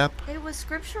by step. It was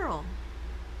scriptural.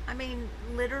 I mean,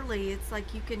 literally, it's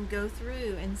like you can go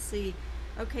through and see,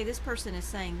 okay, this person is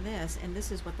saying this, and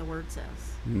this is what the word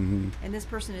says. Mm-hmm. And this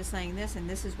person is saying this, and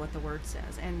this is what the word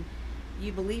says. And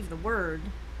you believe the word,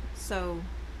 so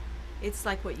it's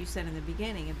like what you said in the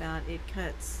beginning about it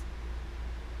cuts.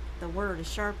 The word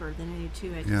is sharper than any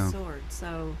two-edged Yeah. sword.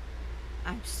 So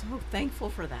I'm so thankful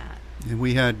for that. And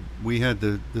we had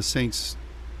the saints.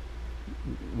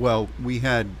 Well, we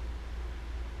had.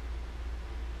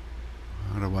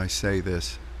 How do I say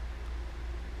this?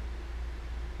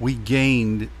 We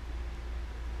gained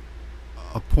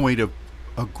a point of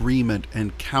agreement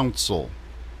and counsel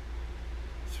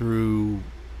through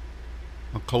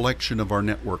a collection of our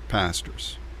network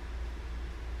pastors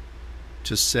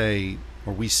to say,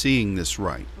 are we seeing this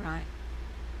right? Right.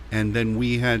 And then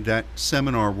we had that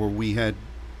seminar where we had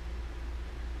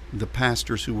the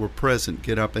pastors who were present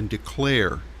get up and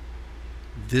declare,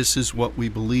 this is what we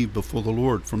believe before the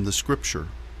Lord from the scripture.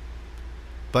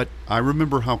 But I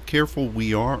remember how careful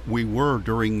we were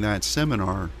during that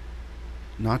seminar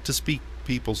not to speak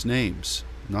people's names,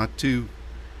 not to,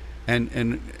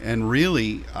 and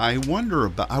really I wonder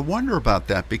about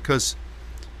that, because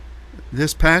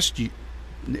this past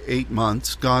 8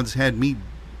 months God's had me,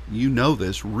 you know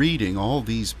this, reading all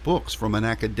these books from an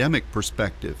academic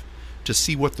perspective to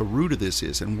see what the root of this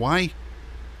is and why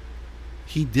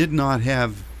he did not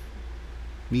have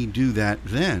me do that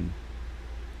then.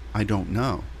 I don't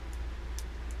know.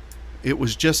 It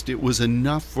was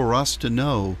enough for us to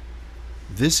know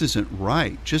this isn't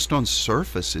right. Just on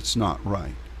surface, it's not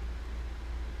right.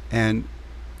 And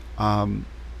I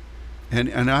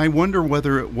wonder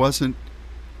whether it wasn't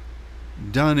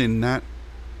done in that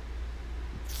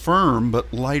firm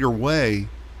but lighter way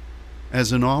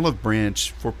as an olive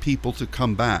branch for people to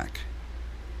come back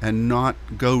and not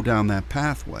go down that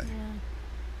pathway. Yeah.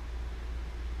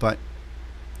 But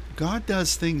God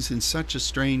does things in such a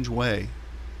strange way,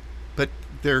 but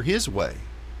they're his way.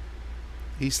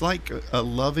 He's like a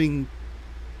loving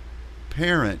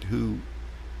parent who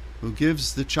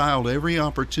gives the child every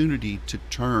opportunity to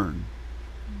turn,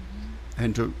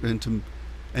 mm-hmm.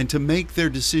 and to make their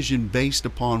decision based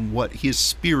upon what his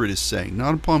spirit is saying,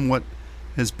 not upon what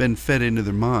has been fed into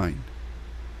their mind.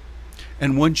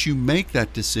 And once you make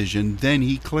that decision, then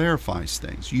he clarifies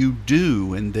things. You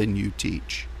do, and then you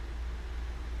teach.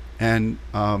 And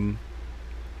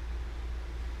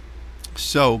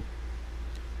so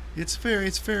it's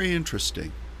very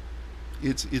interesting.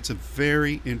 It's a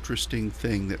very interesting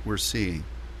thing that we're seeing.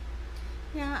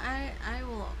 Yeah, I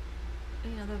will,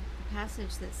 the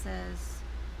passage that says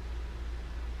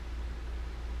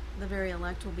the very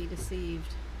elect will be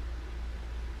deceived.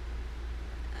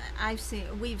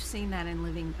 We've seen that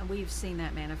we've seen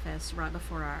that manifest right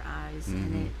before our eyes,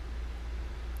 Mm-hmm. and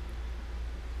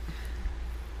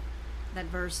that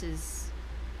verse is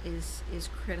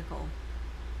critical.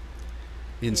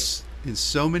 In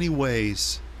so many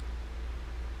ways,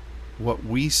 what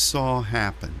we saw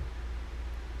happen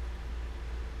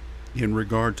in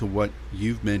regard to what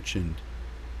you've mentioned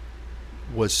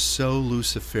was so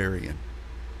Luciferian,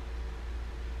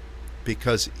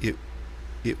 because it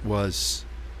was,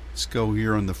 let's go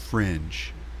here on the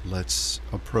fringe, let's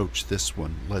approach this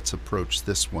one, let's approach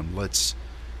this one, let's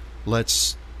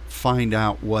find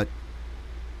out what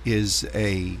is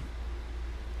a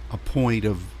point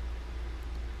of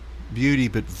beauty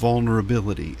but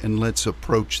vulnerability, and let's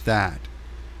approach that.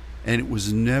 And it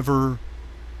was never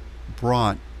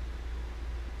brought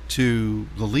to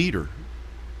the leader.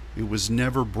 It was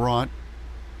never brought.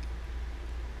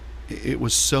 It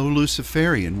was so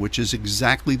Luciferian, which is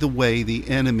exactly the way the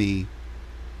enemy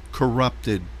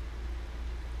corrupted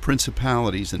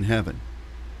principalities in heaven.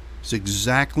 It's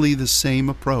exactly the same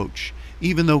approach,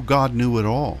 even though God knew it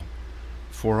all.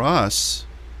 For us,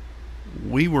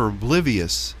 we were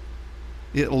oblivious.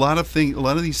 A lot of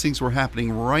these things were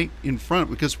happening right in front,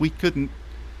 because we couldn't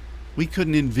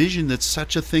envision that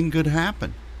such a thing could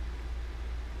happen.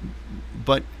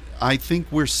 But I think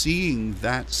we're seeing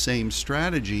that same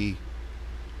strategy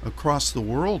across the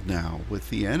world now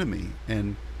with the enemy,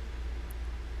 and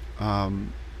at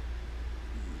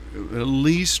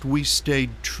least we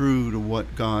stayed true to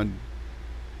what God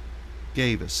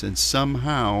gave us, and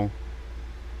somehow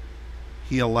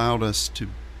he allowed us to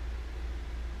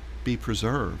be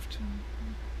preserved.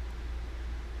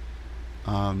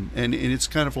 Mm-hmm. And it's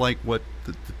kind of like what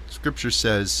the scripture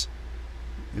says: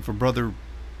 if a brother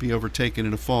be overtaken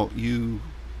in a fault, you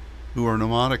who are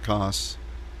pneumaticos,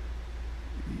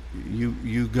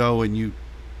 you go and you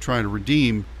try to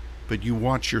redeem, but you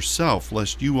watch yourself,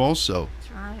 lest you also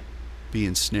That's right. be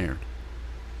ensnared.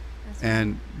 That's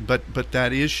And but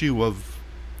that issue of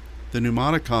the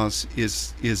pneumatikos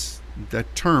is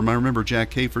that term. I remember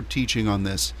Jack Hayford teaching on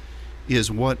this.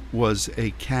 Is what was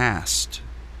a cast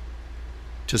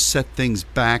to set things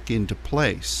back into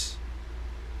place.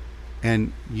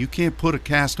 And you can't put a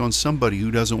cast on somebody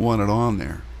who doesn't want it on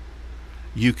there.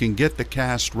 You can get the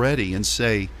cast ready and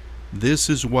say, this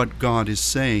is what God is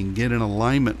saying, get in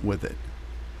alignment with it.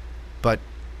 But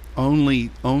only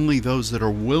those that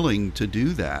are willing to do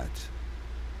that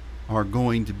are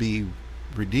going to be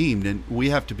redeemed. And we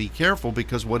have to be careful,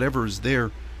 because whatever is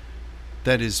there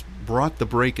that has brought the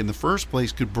break in the first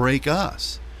place could break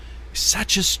us.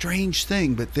 Such a strange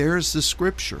thing, but there's the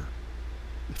scripture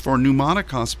for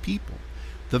pneumatikos people,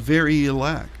 the very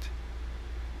elect.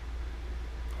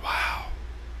 Wow.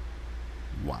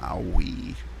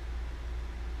 Wowee.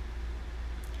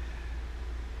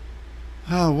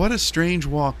 Oh, what a strange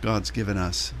walk God's given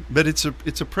us. But it's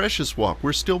a precious walk.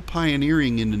 We're still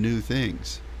pioneering into new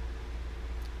things.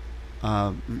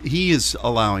 He is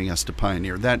allowing us to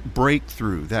pioneer. That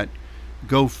breakthrough, that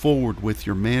go forward with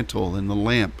your mantle and the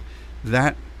lamp,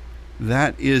 that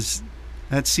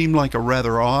seemed like a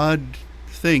rather odd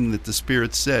thing that the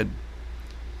Spirit said.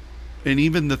 And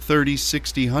even the 30,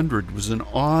 60, 100 was an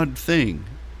odd thing.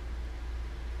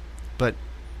 But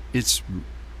it's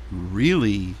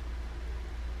really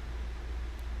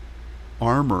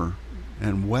armor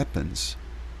and weapons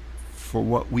for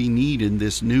what we need in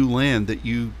this new land that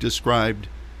you described,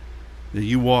 that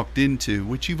you walked into,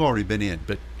 which you've already been in,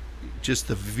 but just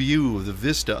the view of the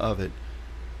vista of it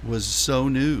was so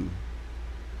new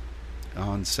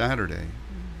on Saturday.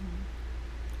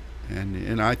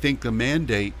 Mm-hmm. And I think the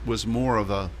mandate was more of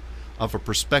a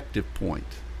perspective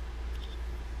point.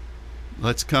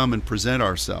 Let's come and present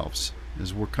ourselves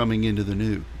as we're coming into the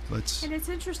new. And it's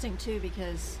interesting too,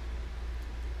 because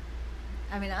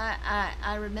I mean,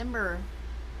 I remember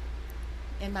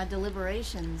in my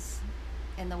deliberations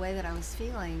and the way that I was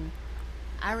feeling,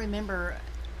 I remember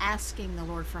asking the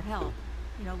Lord for help.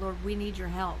 You know, Lord, we need your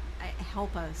help.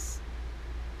 Help us.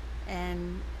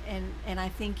 And I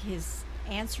think his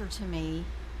answer to me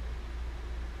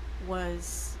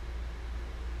was,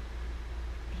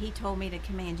 he told me to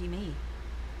command you me.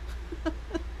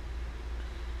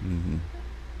 Mm-hmm.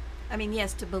 I mean,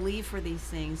 yes, to believe for these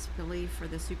things, believe for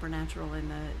the supernatural and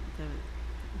the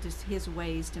just his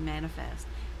ways to manifest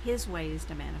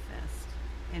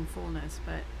in fullness.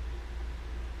 But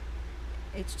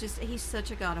it's just, he's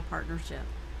such a God of partnership.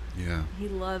 Yeah. He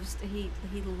loves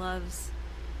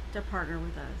to partner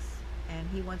with us, and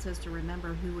he wants us to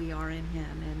remember who we are in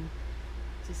him, and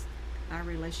just our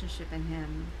relationship in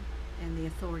him, and the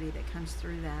authority that comes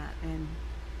through that, and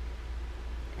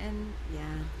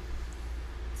yeah.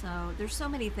 So there's so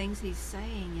many things he's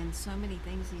saying and so many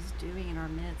things he's doing in our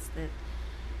midst that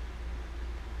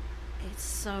it's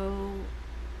so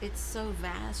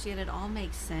vast, yet it all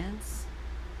makes sense.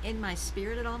 In my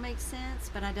spirit it all makes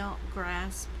sense, but I don't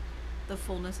grasp the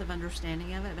fullness of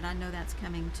understanding of it, but I know that's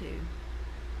coming too.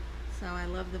 So I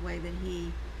love the way that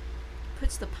he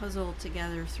puts the puzzle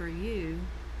together through you,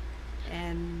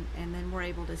 and then we're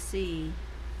able to see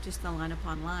just the line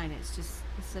upon line. It's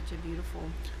such a beautiful.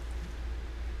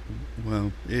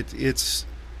 Well, it's.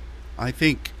 I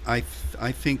think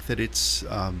that it's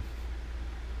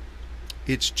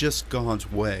just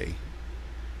God's way,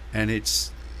 and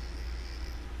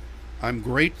I'm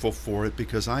grateful for it,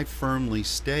 because I firmly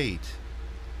state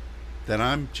that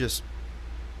I'm just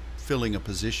filling a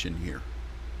position here,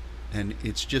 and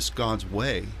it's just God's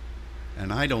way,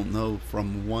 and I don't know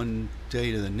from one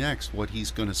day to the next what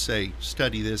he's going to say.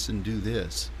 Study this and do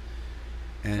this,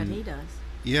 and but he does.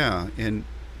 Yeah, and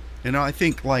I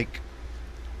think like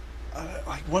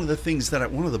one of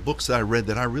the books that I read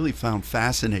that I really found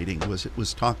fascinating was, it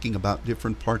was talking about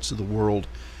different parts of the world,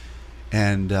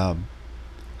 and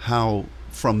how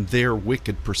from their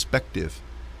wicked perspective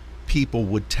people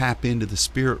would tap into the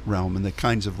spirit realm, and the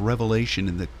kinds of revelation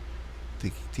and the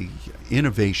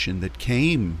innovation that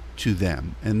came to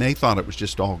them, and they thought it was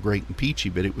just all great and peachy,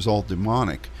 but it was all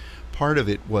demonic. Part of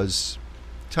it was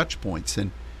touch points,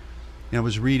 and I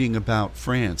was reading about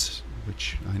France,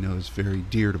 which I know is very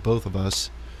dear to both of us,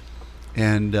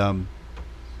 and the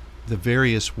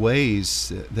various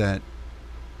ways that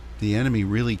the enemy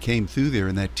really came through there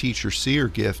in that teacher-seer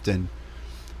gift, and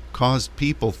caused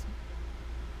people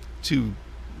to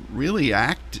really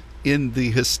act in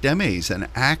the histemes, and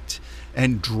act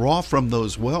and draw from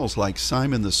those wells, like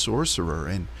Simon the sorcerer.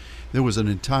 And there was an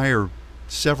entire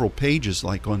several pages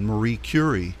like on Marie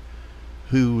Curie,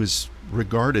 who was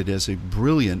regarded as a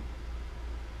brilliant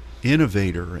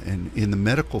innovator and in the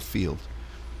medical field,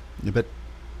 but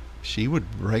She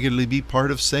would regularly be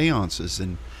part of seances,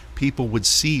 and people would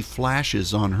see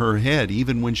flashes on her head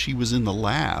even when she was in the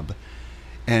lab.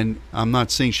 And I'm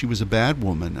not saying she was a bad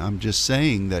woman. I'm just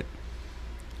saying that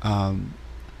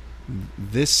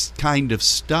this kind of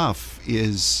stuff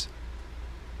is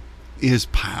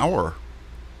power.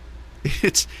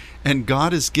 And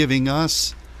God is giving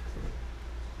us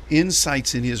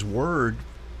insights in His Word.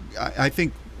 I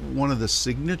think one of the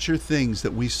signature things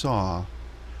that we saw,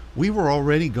 we were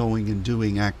already going and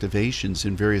doing activations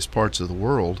in various parts of the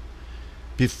world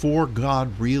before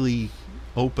God really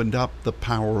opened up the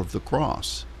power of the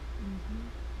cross.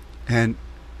 Mm-hmm. And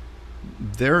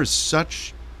there is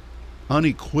such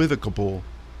unequivocal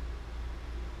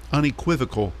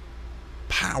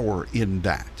power in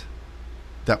that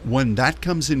when that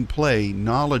comes in play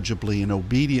knowledgeably and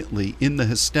obediently in the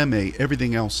histeme,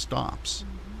 everything else stops.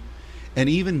 Mm-hmm. And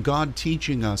even God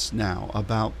teaching us now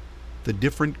about the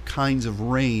different kinds of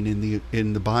rain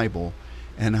in the Bible,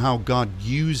 and how God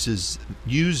used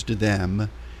them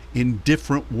in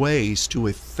different ways to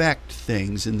affect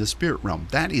things in the spirit realm.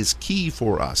 That is key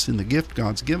for us in the gift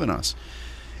God's given us.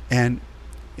 And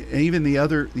even the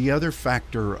other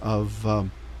factor of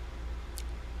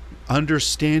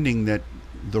understanding that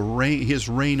His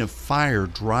rain of fire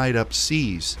dried up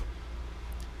seas.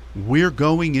 We're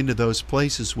going into those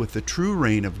places with the true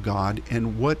reign of God,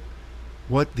 and what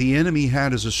the enemy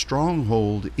had as a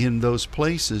stronghold in those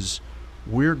places,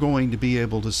 we're going to be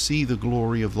able to see the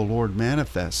glory of the Lord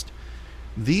manifest.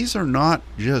 These are not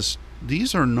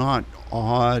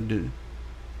odd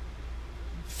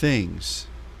things.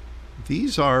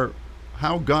 These are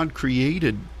how God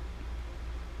created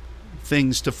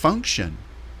things to function.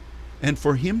 And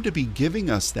for Him to be giving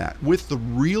us that with the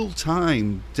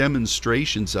real-time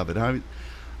demonstrations of it.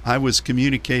 I was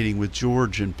communicating with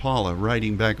George and Paula,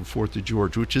 writing back and forth to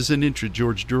George, which is an intro,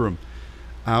 George Durham,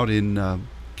 out in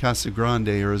Casa Grande,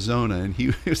 Arizona. And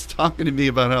he was talking to me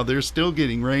about how they're still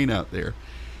getting rain out there.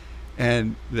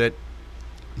 And that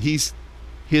his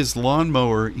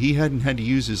lawnmower, he hadn't had to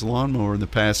use his lawnmower in the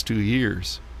past 2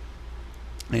 years.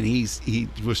 And he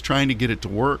was trying to get it to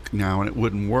work now, and it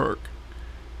wouldn't work.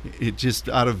 It just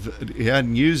he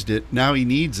hadn't used it. Now he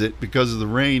needs it because of the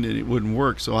rain, and it wouldn't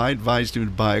work. So I advised him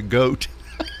to buy a goat.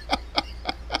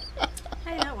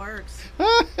 Hey, that works. Or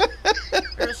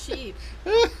a sheep.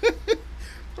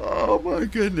 Oh my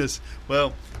goodness.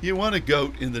 Well, you want a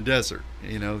goat in the desert,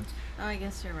 Oh, I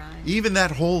guess you're right. Even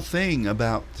that whole thing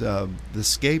about the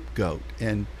scapegoat.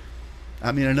 And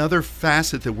I mean, another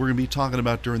facet that we're going to be talking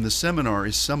about during the seminar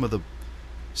is some of the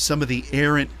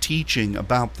errant teaching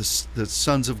about the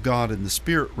sons of God in the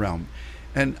spirit realm.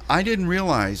 And I didn't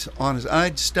realize, honestly,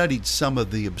 I'd studied some of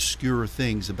the obscure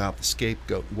things about the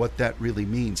scapegoat, what that really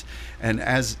means. And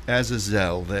as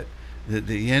Azazel, that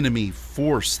the enemy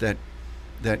force that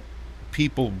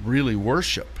people really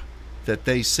worship, that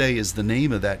they say is the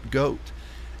name of that goat.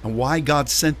 And why God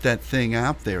sent that thing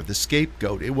out there, the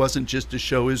scapegoat. It wasn't just to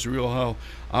show Israel how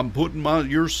I'm putting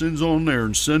your sins on there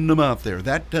and sending them out there.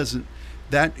 That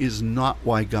is not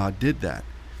why God did that.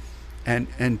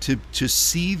 And to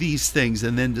see these things,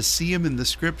 and then to see them in the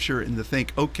scripture, and to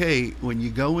think, okay, when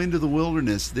you go into the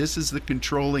wilderness, this is the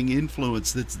controlling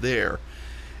influence that's there.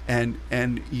 And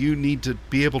you need to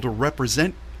be able to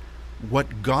represent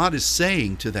what God is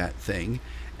saying to that thing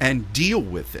and deal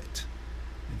with it.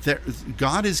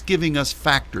 God is giving us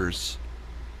factors,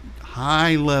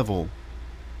 high level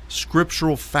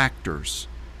scriptural factors,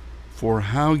 for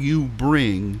how you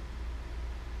bring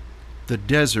the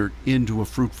desert into a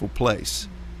fruitful place.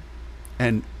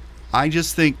 And I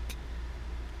just think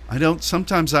I don't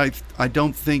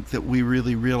think that we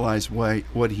really realize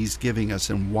what He's giving us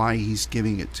and why He's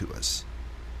giving it to us.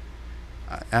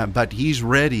 But He's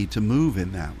ready to move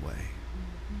in that way.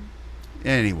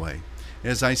 Anyway,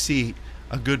 as I see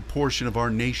a good portion of our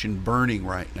nation burning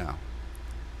right now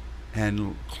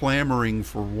and clamoring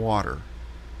for water,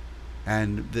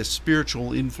 and the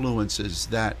spiritual influences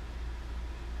that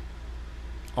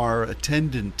are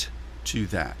attendant to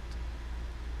that,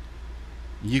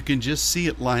 you can just see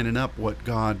it lining up what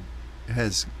God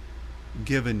has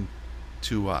given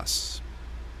to us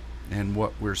and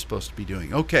what we're supposed to be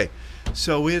doing. Okay,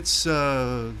 so it's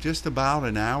just about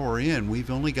an hour in. We've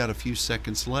only got a few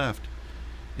seconds left.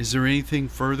 Is there anything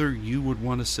further you would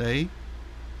want to say?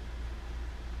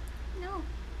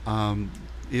 No.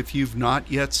 If you've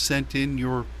not yet sent in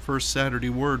your first Saturday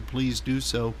word, please do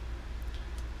so.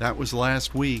 That was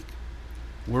last week.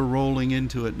 We're rolling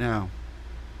into it now.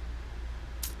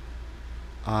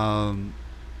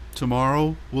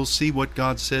 Tomorrow, we'll see what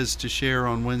God says to share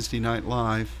on Wednesday Night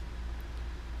Live.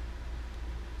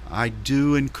 I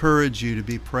do encourage you to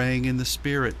be praying in the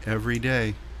Spirit every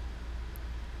day.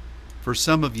 For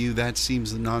some of you, that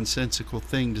seems a nonsensical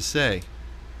thing to say.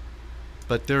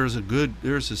 But there's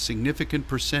a significant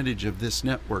percentage of this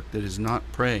network that is not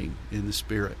praying in the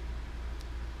Spirit.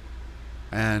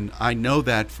 And I know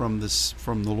that from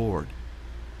the Lord.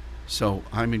 So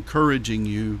I'm encouraging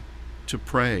you to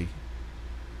pray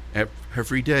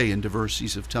every day in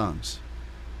diversities of tongues.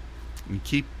 And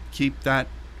keep that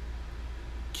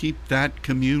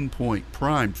commune point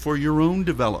primed for your own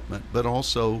development, but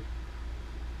also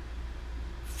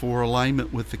for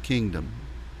alignment with the kingdom.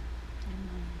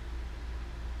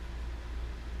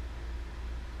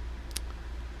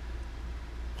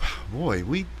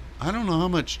 Boy, I don't know how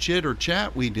much chit or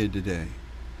chat we did today.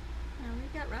 Yeah,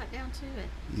 we got right down to it.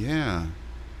 Yeah.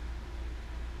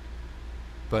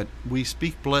 But we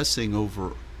speak blessing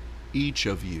over each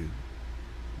of you.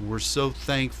 We're so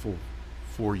thankful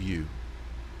for you.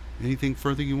 Anything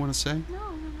further you want to say?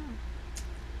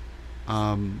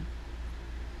 No.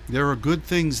 There are good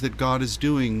things that God is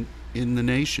doing in the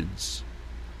nations.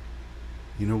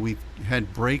 You know, we've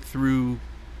had breakthrough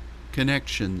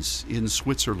connections in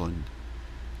Switzerland.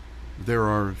 There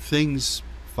are things,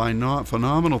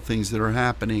 phenomenal things that are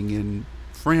happening in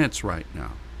France right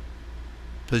now.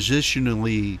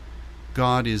 Positionally,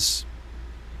 God is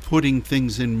putting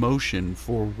things in motion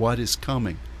for what is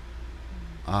coming.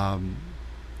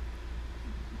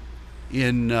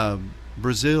 In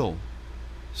Brazil,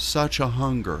 such a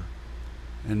hunger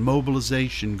and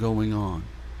mobilization going on.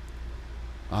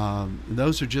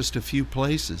 Those are just a few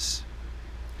places.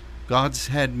 God's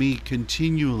had me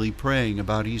continually praying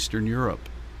about Eastern Europe.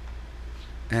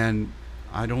 And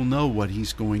I don't know what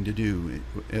He's going to do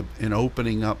in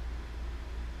opening up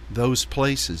those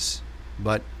places,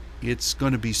 but it's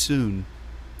going to be soon,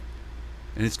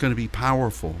 and it's going to be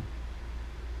powerful.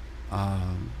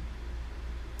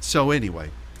 So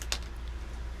anyway,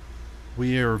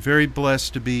 we are very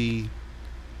blessed to be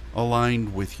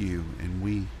aligned with you, and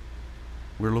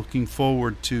we're looking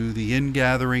forward to the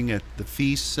ingathering at the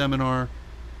Feast Seminar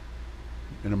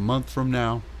in a month from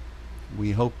now.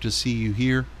 We hope to see you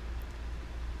here.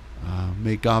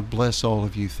 May God bless all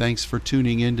of you. Thanks for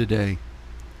tuning in today,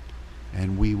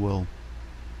 and we will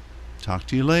talk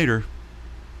to you later.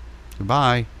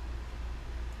 Goodbye.